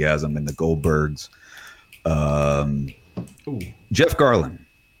Enthusiasm and the Goldbergs, Jeff Garlin.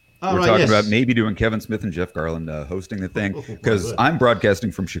 We're talking about maybe doing Kevin Smith and Jeff Garlin hosting the thing, because I'm broadcasting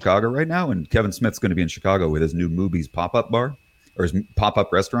from Chicago right now, and Kevin Smith's going to be in Chicago with his new Movies pop-up bar, or his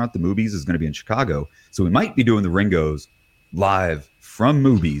pop-up restaurant. The Movies is going to be in Chicago. So we might be doing the Ringos live from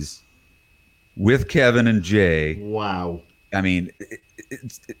Movies with Kevin and Jay. Wow. I mean,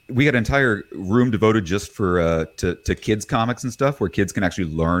 we got an entire room devoted just for to kids comics and stuff, where kids can actually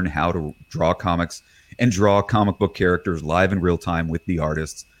learn how to draw comics and draw comic book characters live in real time with the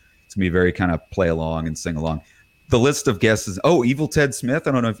artists. It's going to be very kind of play along and sing along. The list of guests is, Evil Ted Smith.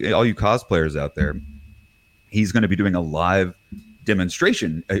 I don't know if all you cosplayers out there, he's going to be doing a live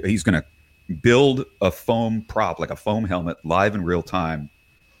demonstration. He's going to build a foam prop, like a foam helmet, live in real time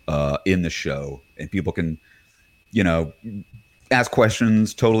in the show. And people can, ask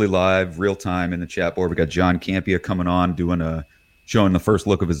questions totally live, real time in the chat board. We got John Campea coming on, showing the first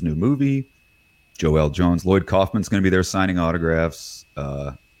look of his new movie. Joel Jones, Lloyd Kaufman's going to be there signing autographs.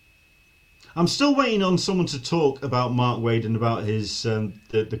 I'm still waiting on someone to talk about Mark Waid and about his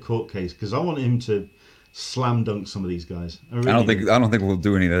the court case, because I want him to slam dunk some of these guys. I don't think we'll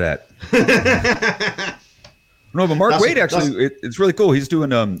do any of that. No, but Mark Waid actually, it's really cool. He's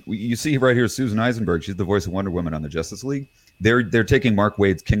doing you see right here Susan Eisenberg. She's the voice of Wonder Woman on the Justice League. They're taking Mark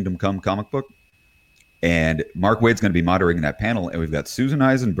Waid's Kingdom Come comic book, and Mark Waid's going to be moderating that panel. And we've got Susan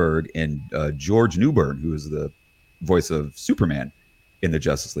Eisenberg and George Newbern, who is the voice of Superman in the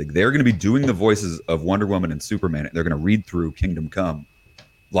Justice League. They're going to be doing the voices of Wonder Woman and Superman. They're going to read through Kingdom Come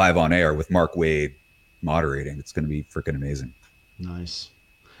live on air with Mark Waid moderating. It's going to be freaking amazing. Nice.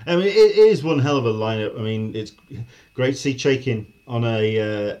 I mean, it is one hell of a lineup. I mean, it's great to see Chaikin on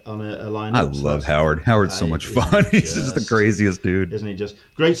a lineup. I love Howard. Howard's so much fun. He's just the craziest dude, isn't he? Just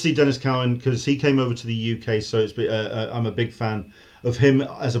great to see Dennis Cowan, because he came over to the UK. So I'm a big fan of him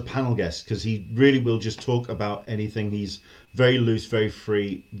as a panel guest, because he really will just talk about anything. He's very loose, very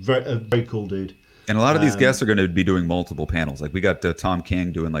free, very cool dude. And a lot of these guests are going to be doing multiple panels. Like we got Tom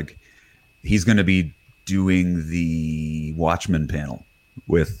King doing he's going to be doing the Watchmen panel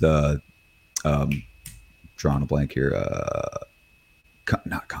with drawing a blank here,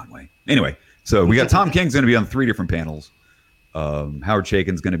 not Conway. Anyway, so we got Tom King's going to be on 3 different panels. Howard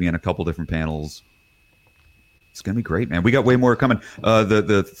Chaikin's going to be on a couple different panels. It's going to be great, man. We got way more coming.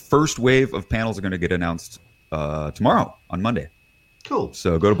 The first wave of panels are going to get announced tomorrow on Monday. Cool.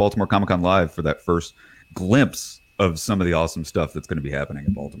 So go to Baltimore Comic Con Live for that first glimpse of some of the awesome stuff that's going to be happening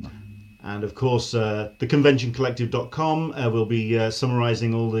in Baltimore. And of course, theconventioncollective.com will be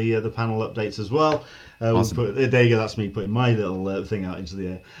summarizing all the panel updates as well. Awesome. There you go. That's me putting my little thing out into the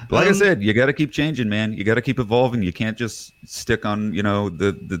air. But like I said, you got to keep changing, man. You got to keep evolving. You can't just stick on,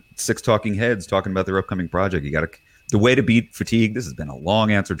 the 6 talking heads talking about their upcoming project. You got to. The way to beat fatigue. This has been a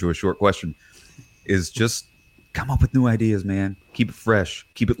long answer to a short question. Is just come up with new ideas, man. Keep it fresh.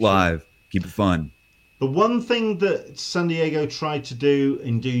 Keep it live. Keep it fun. The one thing that San Diego tried to do,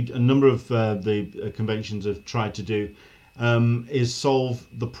 indeed a number of the conventions have tried to do, is solve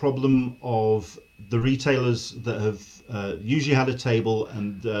the problem of the retailers that have usually had a table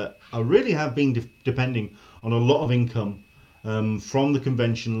and really have been depending on a lot of income from the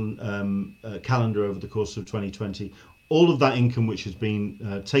convention calendar over the course of 2020. All of that income which has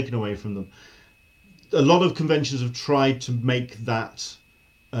been taken away from them. A lot of conventions have tried to make that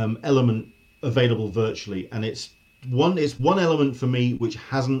element available virtually, and it's one element for me which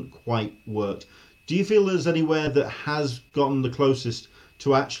hasn't quite worked. Do you feel there's anywhere that has gotten the closest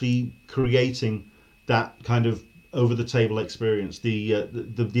to actually creating that kind of over the table experience, the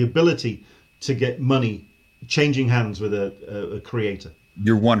ability to get money changing hands with a creator?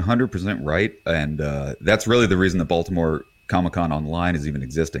 You're 100% right, and that's really the reason that Baltimore Comic-Con Online is even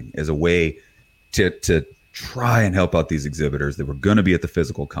existing, as a way to try and help out these exhibitors that were going to be at the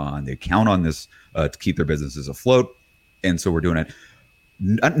physical con. They count on this to keep their businesses afloat, and so we're doing it.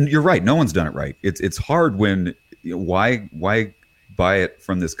 You're right. No one's done it right. It's hard when why buy it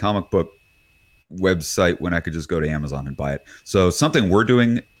from this comic book website when I could just go to Amazon and buy it. So something we're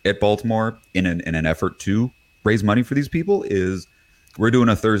doing at Baltimore in an effort to raise money for these people is we're doing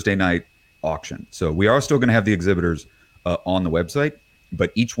a Thursday night auction. So we are still going to have the exhibitors on the website,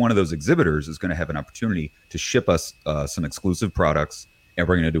 but each one of those exhibitors is going to have an opportunity to ship us some exclusive products, and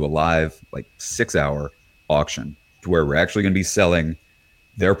we're going to do a live 6-hour auction to where we're actually going to be selling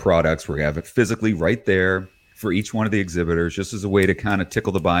their products. We're going to have it physically right there for each one of the exhibitors, just as a way to kind of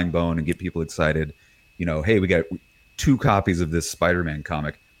tickle the buying bone and get people excited. Hey, we got 2 copies of this Spider-Man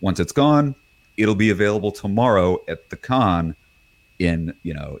comic. Once it's gone, it'll be available tomorrow at the con in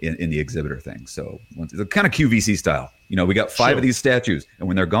the exhibitor thing. So the kind of QVC style. We got 5 of these statues, and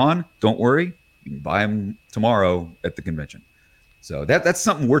when they're gone, don't worry, you can buy them tomorrow at the convention. So that's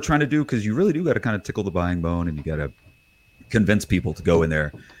something we're trying to do, because you really do got to kind of tickle the buying bone, and you got to convince people to go in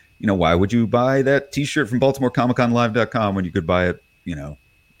there. Why would you buy that T-shirt from BaltimoreComicConLive.com when you could buy it,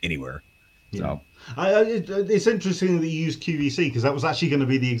 anywhere? Yeah. So it's interesting that you use QVC, because that was actually going to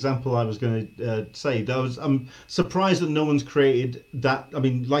be the example I was going to say. I'm surprised that no one's created that. I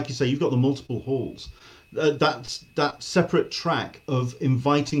mean, like you say, you've got the multiple halls. That separate track of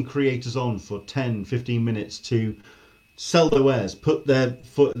inviting creators on for 10, 15 minutes to sell their wares, put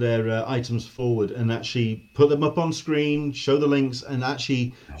their items forward, and actually put them up on screen, show the links, and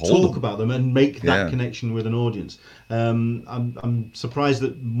actually talk about them and make that connection with an audience. I'm surprised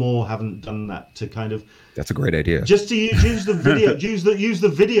that more haven't done that. To kind of, that's a great idea. Just to use the video, use the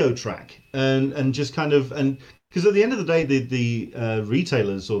video track, and just kind of, and because at the end of the day, the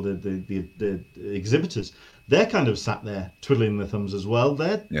retailers or the exhibitors, they're kind of sat there twiddling their thumbs as well.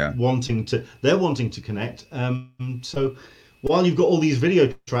 They're wanting to connect. So while you've got all these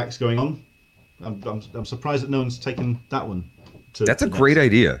video tracks going on, I'm surprised that no one's taken that one. That's a great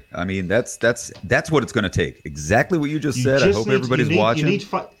idea. I mean, that's what it's going to take. Exactly what you just said. I hope everybody's watching.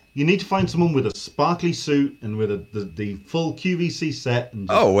 You need to find someone with a sparkly suit and with the full QVC set. And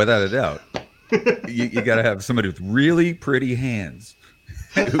without a doubt. you got to have somebody with really pretty hands.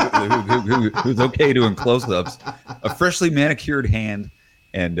 who's okay doing close-ups, a freshly manicured hand,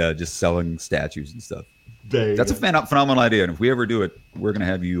 and just selling statues and stuff. That's a phenomenal idea, and if we ever do it, we're going to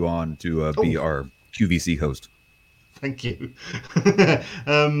have you on to be our QVC host. Thank you.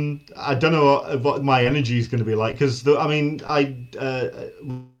 I don't know what my energy is going to be like, because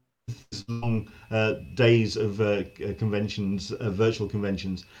long days of conventions, virtual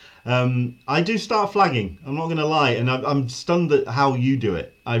conventions, I do start flagging. I'm not going to lie, and I'm stunned at how you do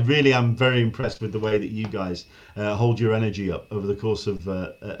it. I really am very impressed with the way that you guys hold your energy up over the course of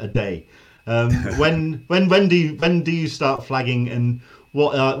a day. When do you start flagging, and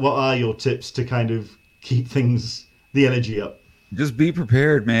what are your tips to kind of keep the energy up? Just be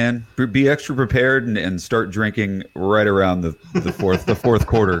prepared, man. Be extra prepared, and start drinking right around the fourth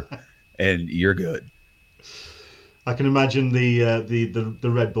quarter, and you're good. I can imagine the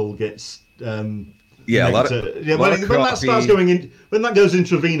Red Bull gets a lot of when that starts going in, when that goes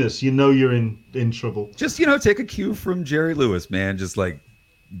intravenous, you're in trouble. Just take a cue from Jerry Lewis, man. Just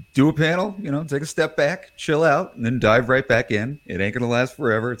do a panel, take a step back, chill out, and then dive right back in. It ain't gonna last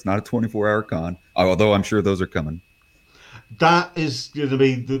forever. It's not a 24-hour con, although I'm sure those are coming. That is going to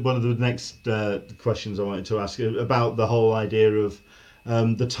be one of the next questions I wanted to ask about the whole idea of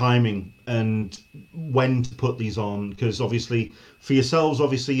the timing and when to put these on, because obviously for yourselves,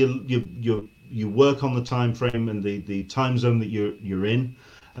 you work on the time frame and the time zone that you're in,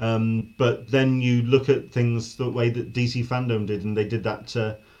 but then you look at things the way that DC Fandom did, and they did that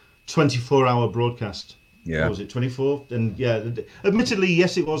 24-hour broadcast. Yeah. What was it 24? And admittedly,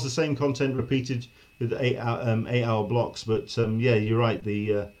 yes, it was the same content repeated with 8-hour blocks, but you're right.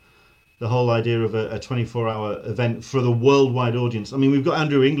 The whole idea of a 24-hour event for the worldwide audience. I mean, we've got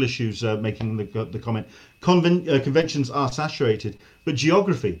Andrew English who's making the comment. Conventions are saturated, but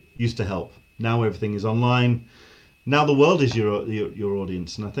geography used to help. Now everything is online. Now the world is your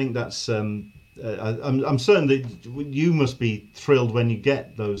audience, and I think that's. I'm certain that you must be thrilled when you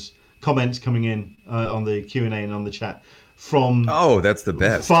get those comments coming in on the Q&A and on the chat from that's the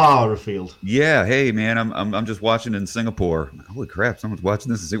best, far afield. Yeah, hey man, I'm just watching in Singapore. Holy crap, someone's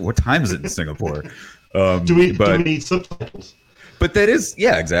watching this. What time is it in Singapore? Do we need subtitles? But that is,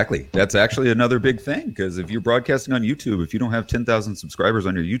 exactly. That's actually another big thing, because if you're broadcasting on YouTube, if you don't have 10,000 subscribers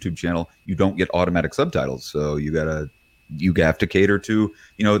on your YouTube channel, you don't get automatic subtitles. So you have to cater to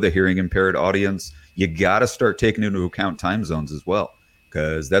the hearing impaired audience. You got to start taking into account time zones as well,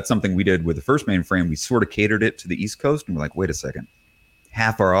 because that's something we did with the first mainframe. We sort of catered it to the East Coast, and we're like, wait a second,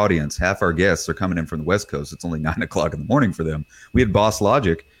 half our audience, half our guests are coming in from the West Coast. It's only 9 o'clock in the morning for them. We had Boss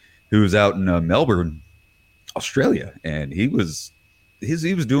Logic, who's out in Melbourne, Australia, and he was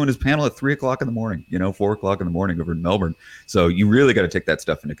he was doing his panel at 3 o'clock in the morning, 4 o'clock in the morning over in Melbourne. So you really got to take that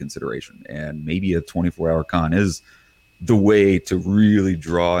stuff into consideration. And maybe a 24-hour con is the way to really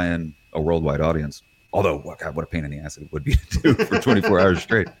draw in a worldwide audience. Although, God, what a pain in the ass it would be to do for 24 hours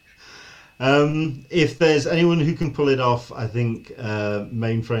straight. If there's anyone who can pull it off, I think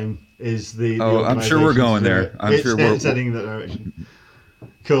Mainframe is the. I'm sure we're going there. It's heading in that direction.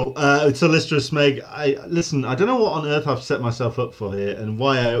 Cool. So, Lister Smeg, I don't know what on earth I've set myself up for here and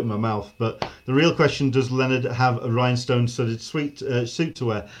why I open my mouth, but the real question: does Leonard have a rhinestone-studded suit to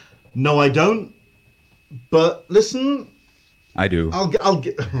wear? No, I don't. But listen. I do. I'll get. Oh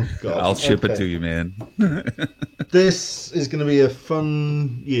God. I'll ship it to you, man. This is going to be a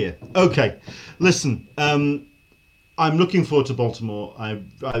fun year. Okay, listen. I'm looking forward to Baltimore. I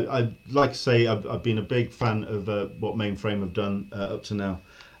like to say I've been a big fan of what Mainframe have done up to now,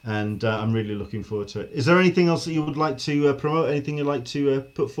 and I'm really looking forward to it. Is there anything else that you would like to promote? Anything you'd like to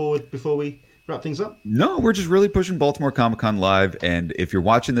put forward before we wrap things up? No, we're just really pushing Baltimore Comic-Con live, and if you're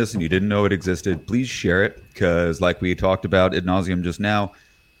watching this and you didn't know it existed, please share it, because like we talked about ad nauseum just now,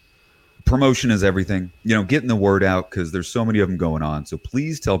 promotion is everything. Getting the word out, because there's so many of them going on. So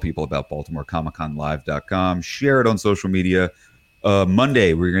please tell people about BaltimoreComicConLive.com. Share it on social media.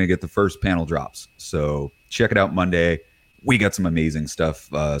 Monday, we're going to get the first panel drops. So check it out Monday. We got some amazing stuff.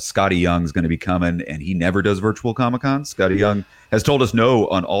 Scotty Young's going to be coming, and he never does virtual Comic-Con. Scotty Young has told us no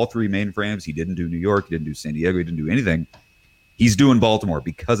on all 3 Mainframes. He didn't do New York. He didn't do San Diego. He didn't do anything. He's doing Baltimore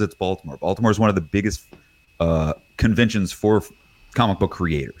because it's Baltimore. Baltimore is one of the biggest conventions for comic book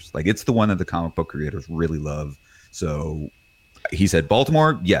creators. Like, it's the one that the comic book creators really love. So he said,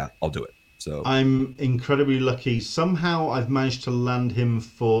 Baltimore, yeah, I'll do it. So I'm incredibly lucky. Somehow I've managed to land him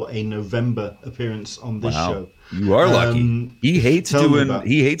for a November appearance on this show. You are lucky. He hates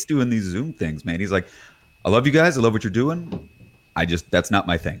doing these Zoom things, man. He's like, I love you guys. I love what you're doing. That's not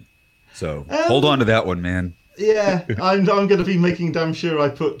my thing. So hold on to that one, man. Yeah, I'm going to be making damn sure I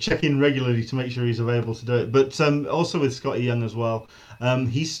check in regularly to make sure he's available to do it. But also with Scotty Young as well,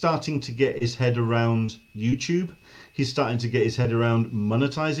 he's starting to get his head around YouTube. He's starting to get his head around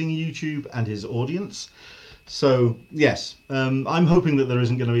monetizing YouTube and his audience. So yes, I'm hoping that there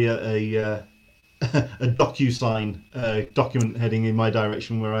isn't going to be a DocuSign document heading in my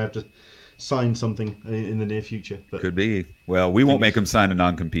direction where I have to sign something in the near future. But could be. Well, we won't make him sign a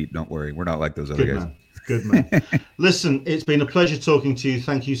non-compete. Don't worry. We're not like those other guys. Good man. Listen, it's been a pleasure talking to you.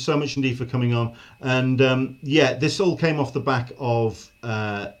 Thank you so much indeed for coming on. And this all came off the back of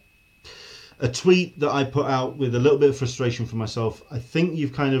a tweet that I put out with a little bit of frustration for myself. I think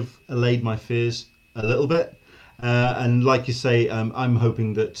you've kind of allayed my fears a little bit. And like you say, I'm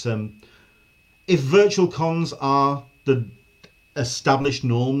hoping that if virtual cons are the established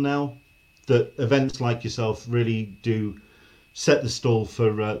norm now, that events like yourself really do set the stall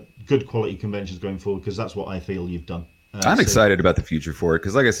for good quality conventions going forward, because that's what I feel you've done. I'm excited about the future for it,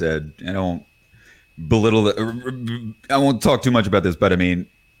 because like I said, I don't belittle I won't talk too much about this, but I mean,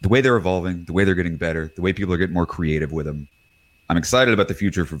 the way they're evolving, the way they're getting better, the way people are getting more creative with them, I'm excited about the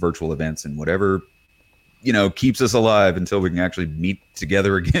future for virtual events and whatever keeps us alive until we can actually meet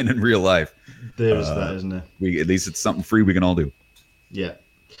together again in real life. There's that, isn't there? At least it's something free we can all do. Yeah.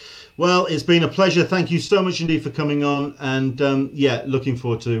 Well, it's been a pleasure. Thank you so much indeed for coming on. And looking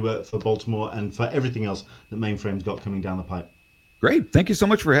forward to for Baltimore and for everything else that Mainframe's got coming down the pipe. Great. Thank you so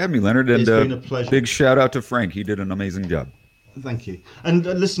much for having me, Leonard. And it's been a pleasure. Big shout out to Frank. He did an amazing job. Thank you. And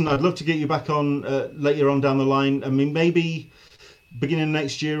listen, I'd love to get you back on later on down the line. I mean, maybe beginning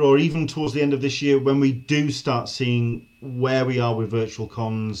next year or even towards the end of this year, when we do start seeing where we are with virtual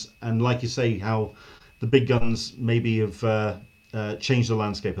cons and, like you say, how the big guns maybe have changed the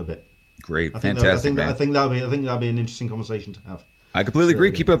landscape a bit. Great, fantastic. I think that'll be an interesting conversation to have. I completely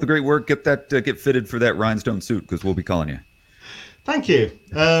agree. Keep up the great work. Get fitted for that rhinestone suit, because we'll be calling you. Thank you.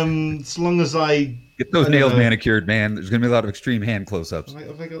 As long as I get those nails manicured, man. There's going to be a lot of extreme hand close-ups.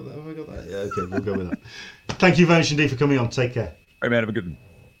 Have I got that? Yeah, okay, we'll go with that. Thank you very much indeed for coming on. Take care. All right, man. Have a good one.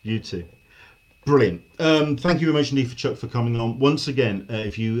 You too. Brilliant. Thank you very much indeed for Chuck for coming on. Once again,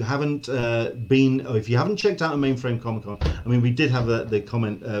 if you haven't checked out a Mainframe Comic Con, I mean, we did have the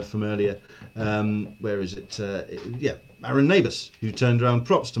comment from earlier. Where is it? Aaron Neighbours, who turned around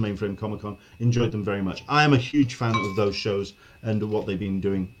props to Mainframe Comic Con, enjoyed them very much. I am a huge fan of those shows and what they've been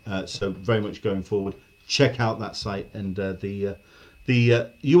doing. So very much going forward. Check out that site, and the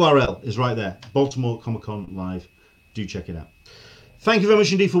URL is right there. Baltimore Comic Con Live. Do check it out. Thank you very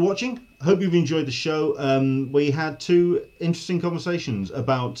much indeed for watching. I hope you've enjoyed the show. We had two interesting conversations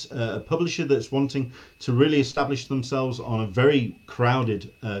about a publisher that's wanting to really establish themselves on a very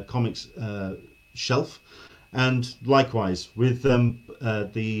crowded comics shelf, And likewise with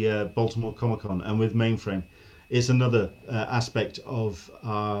the Baltimore Comic-Con and with Mainframe, it's another aspect of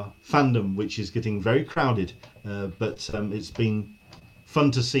our fandom which is getting very crowded, but it's been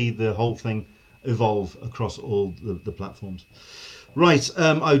fun to see the whole thing evolve across all the platforms. Right,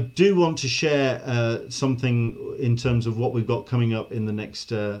 I do want to share something in terms of what we've got coming up in the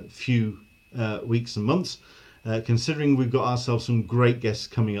next few weeks and months, considering we've got ourselves some great guests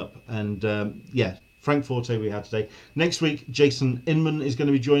coming up. And yeah, Frank Forte we had today. Next week, Jason Inman is going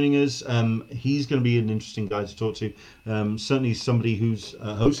to be joining us. He's going to be an interesting guy to talk to. Certainly somebody who's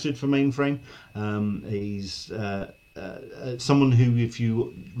hosted for Mainframe. He's someone who, if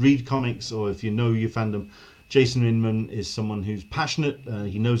you read comics or if you know your fandom, Jason Inman is someone who's passionate.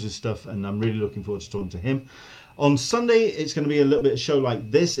 He knows his stuff, and I'm really looking forward to talking to him. On Sunday, it's going to be a little bit of a show like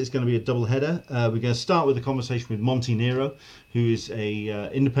this. It's going to be a double header. We're going to start with a conversation with Monty Nero, who is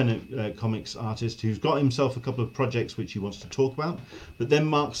a independent comics artist who's got himself a couple of projects which he wants to talk about. But then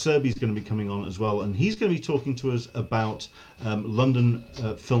Mark Serby is going to be coming on as well, and he's going to be talking to us about London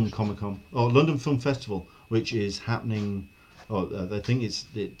Film Comic-Con, or London Film Festival, which is happening. I think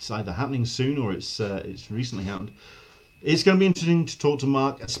it's either happening soon or it's recently happened. It's going to be interesting to talk to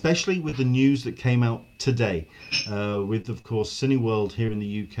Mark, especially with the news that came out today, with, of course, Cineworld here in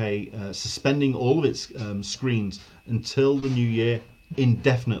the UK suspending all of its screens until the new year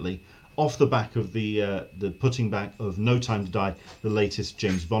indefinitely, off the back of the putting back of No Time to Die, the latest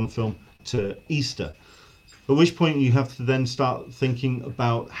James Bond film, to Easter. At which point you have to then start thinking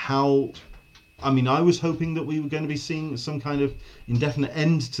about how... I mean, I was hoping that we were going to be seeing some kind of indefinite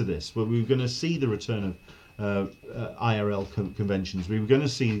end to this, where we were going to see the return of IRL conventions. We were going to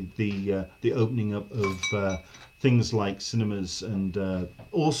see the opening up of things like cinemas and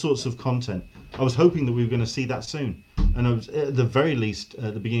all sorts of content. I was hoping that we were going to see that soon, and I was at the very least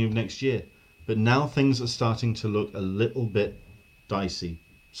at the beginning of next year. But now things are starting to look a little bit dicey.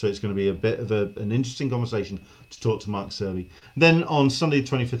 So it's going to be a bit of an interesting conversation to talk to Mark Serby. Then on Sunday,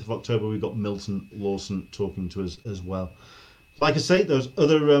 25th of October, we've got Milton Lawson talking to us as well. Like I say, those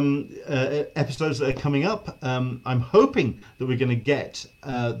other episodes that are coming up, I'm hoping that we're going to get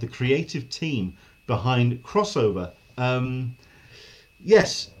the creative team behind Crossover.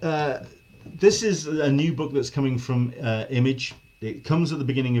 Yes, this is a new book that's coming from Image. It comes at the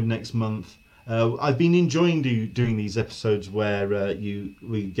beginning of next month. I've been enjoying doing these episodes where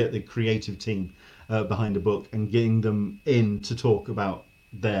we get the creative team behind a book and getting them in to talk about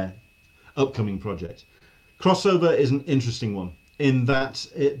their upcoming project. Crossover is an interesting one in that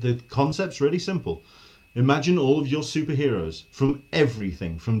the concept's really simple. Imagine all of your superheroes from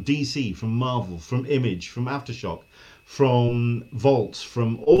everything, from DC, from Marvel, from Image, from Aftershock, from Vault,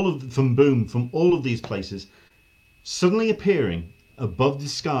 from Boom, from all of these places, suddenly appearing above the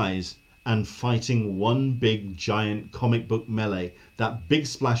skies and fighting one big giant comic book melee, that big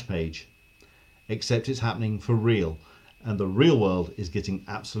splash page, except it's happening for real, and the real world is getting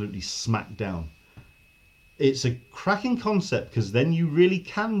absolutely smacked down. It's a cracking concept because then you really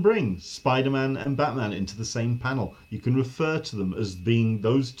can bring Spider-Man and Batman into the same panel. You can refer to them as being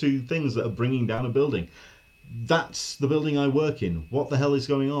those two things that are bringing down a building. That's the building I work in. What the hell is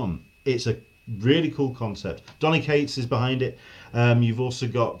going on? It's a really cool concept. Donny Cates is behind it. You've also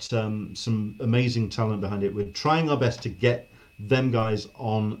got some amazing talent behind it. We're trying our best to get them guys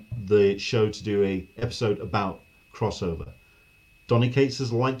on the show to do a episode about Crossover. Donny Cates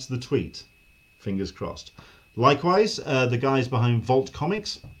has liked the tweet. Fingers crossed. Likewise, the guys behind Vault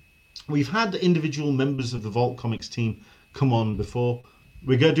Comics. We've had individual members of the Vault Comics team come on before.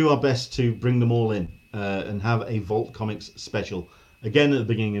 We're going to do our best to bring them all in and have a Vault Comics special again at the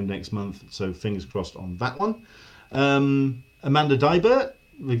beginning of next month. So fingers crossed on that one. Amanda Dybert,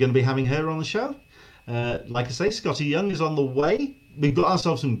 we're going to be having her on the show. Like I say, Scotty Young is on the way. We've got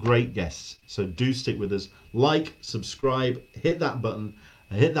ourselves some great guests, so do stick with us. Like, subscribe, hit that button,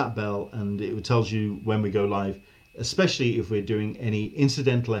 hit that bell, and it tells you when we go live, especially if we're doing any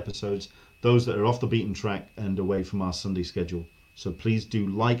incidental episodes, those that are off the beaten track and away from our Sunday schedule. So please do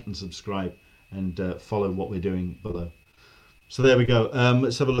like and subscribe and follow what we're doing below. So there we go.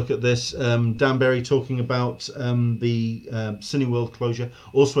 Let's have a look at this. Dan Berry talking about the Cineworld closure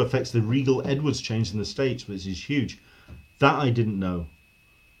also affects the Regal Edwards change in the States, which is huge. That I didn't know.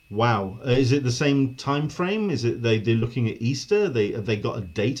 Wow. Is it the same time frame? Is it they're looking at Easter? Have they got a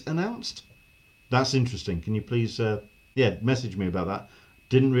date announced? That's interesting. Can you please message me about that?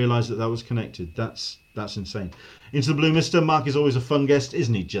 Didn't realise that was connected. That's insane. Into the Blue Mister. Mark is always a fun guest,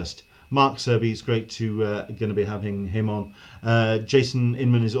 isn't he? Just Mark Serby, it's great to going to be having him on. Jason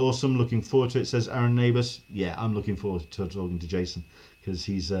Inman is awesome. Looking forward to it, says Aaron Neighbours. Yeah, I'm looking forward to talking to Jason because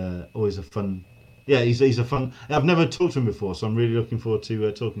he's always a fun Yeah, he's a fun. I've never talked to him before, so I'm really looking forward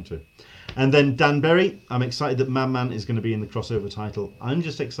to talking to him. And then Dan Berry, I'm excited that Man is going to be in the crossover title. I'm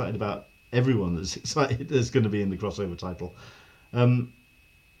just excited about everyone that's excited that's going to be in the crossover title.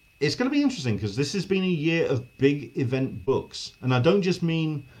 It's going to be interesting because this has been a year of big event books, and I don't just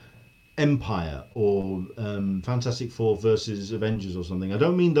mean Empire or Fantastic Four versus Avengers or something. I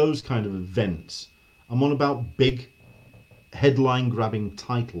don't mean those kind of events. I'm on about big headline grabbing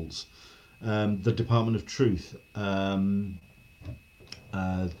titles. The Department of Truth, the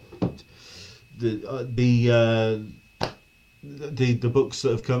books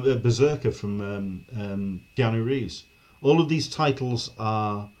that have come, Berserker from Keanu Reeves. All of these titles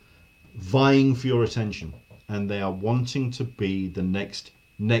are vying for your attention, and they are wanting to be the next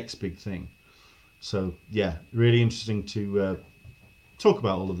big thing. So yeah, really interesting to talk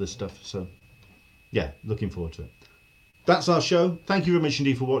about all of this stuff. So yeah, looking forward to it. That's our show. Thank you very much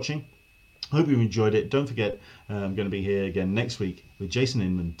indeed for watching. Hope you enjoyed it. Don't forget, I'm going to be here again next week with Jason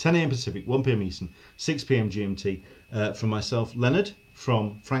Inman, 10 a.m. Pacific, 1 p.m. Eastern, 6 p.m. GMT. From myself, Leonard,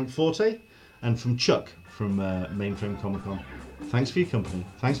 from Frank Forte, and from Chuck from Mainframe Comic Con. Thanks for your company.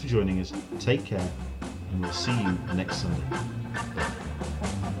 Thanks for joining us. Take care, and we'll see you next Sunday.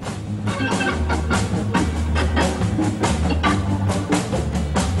 Bye.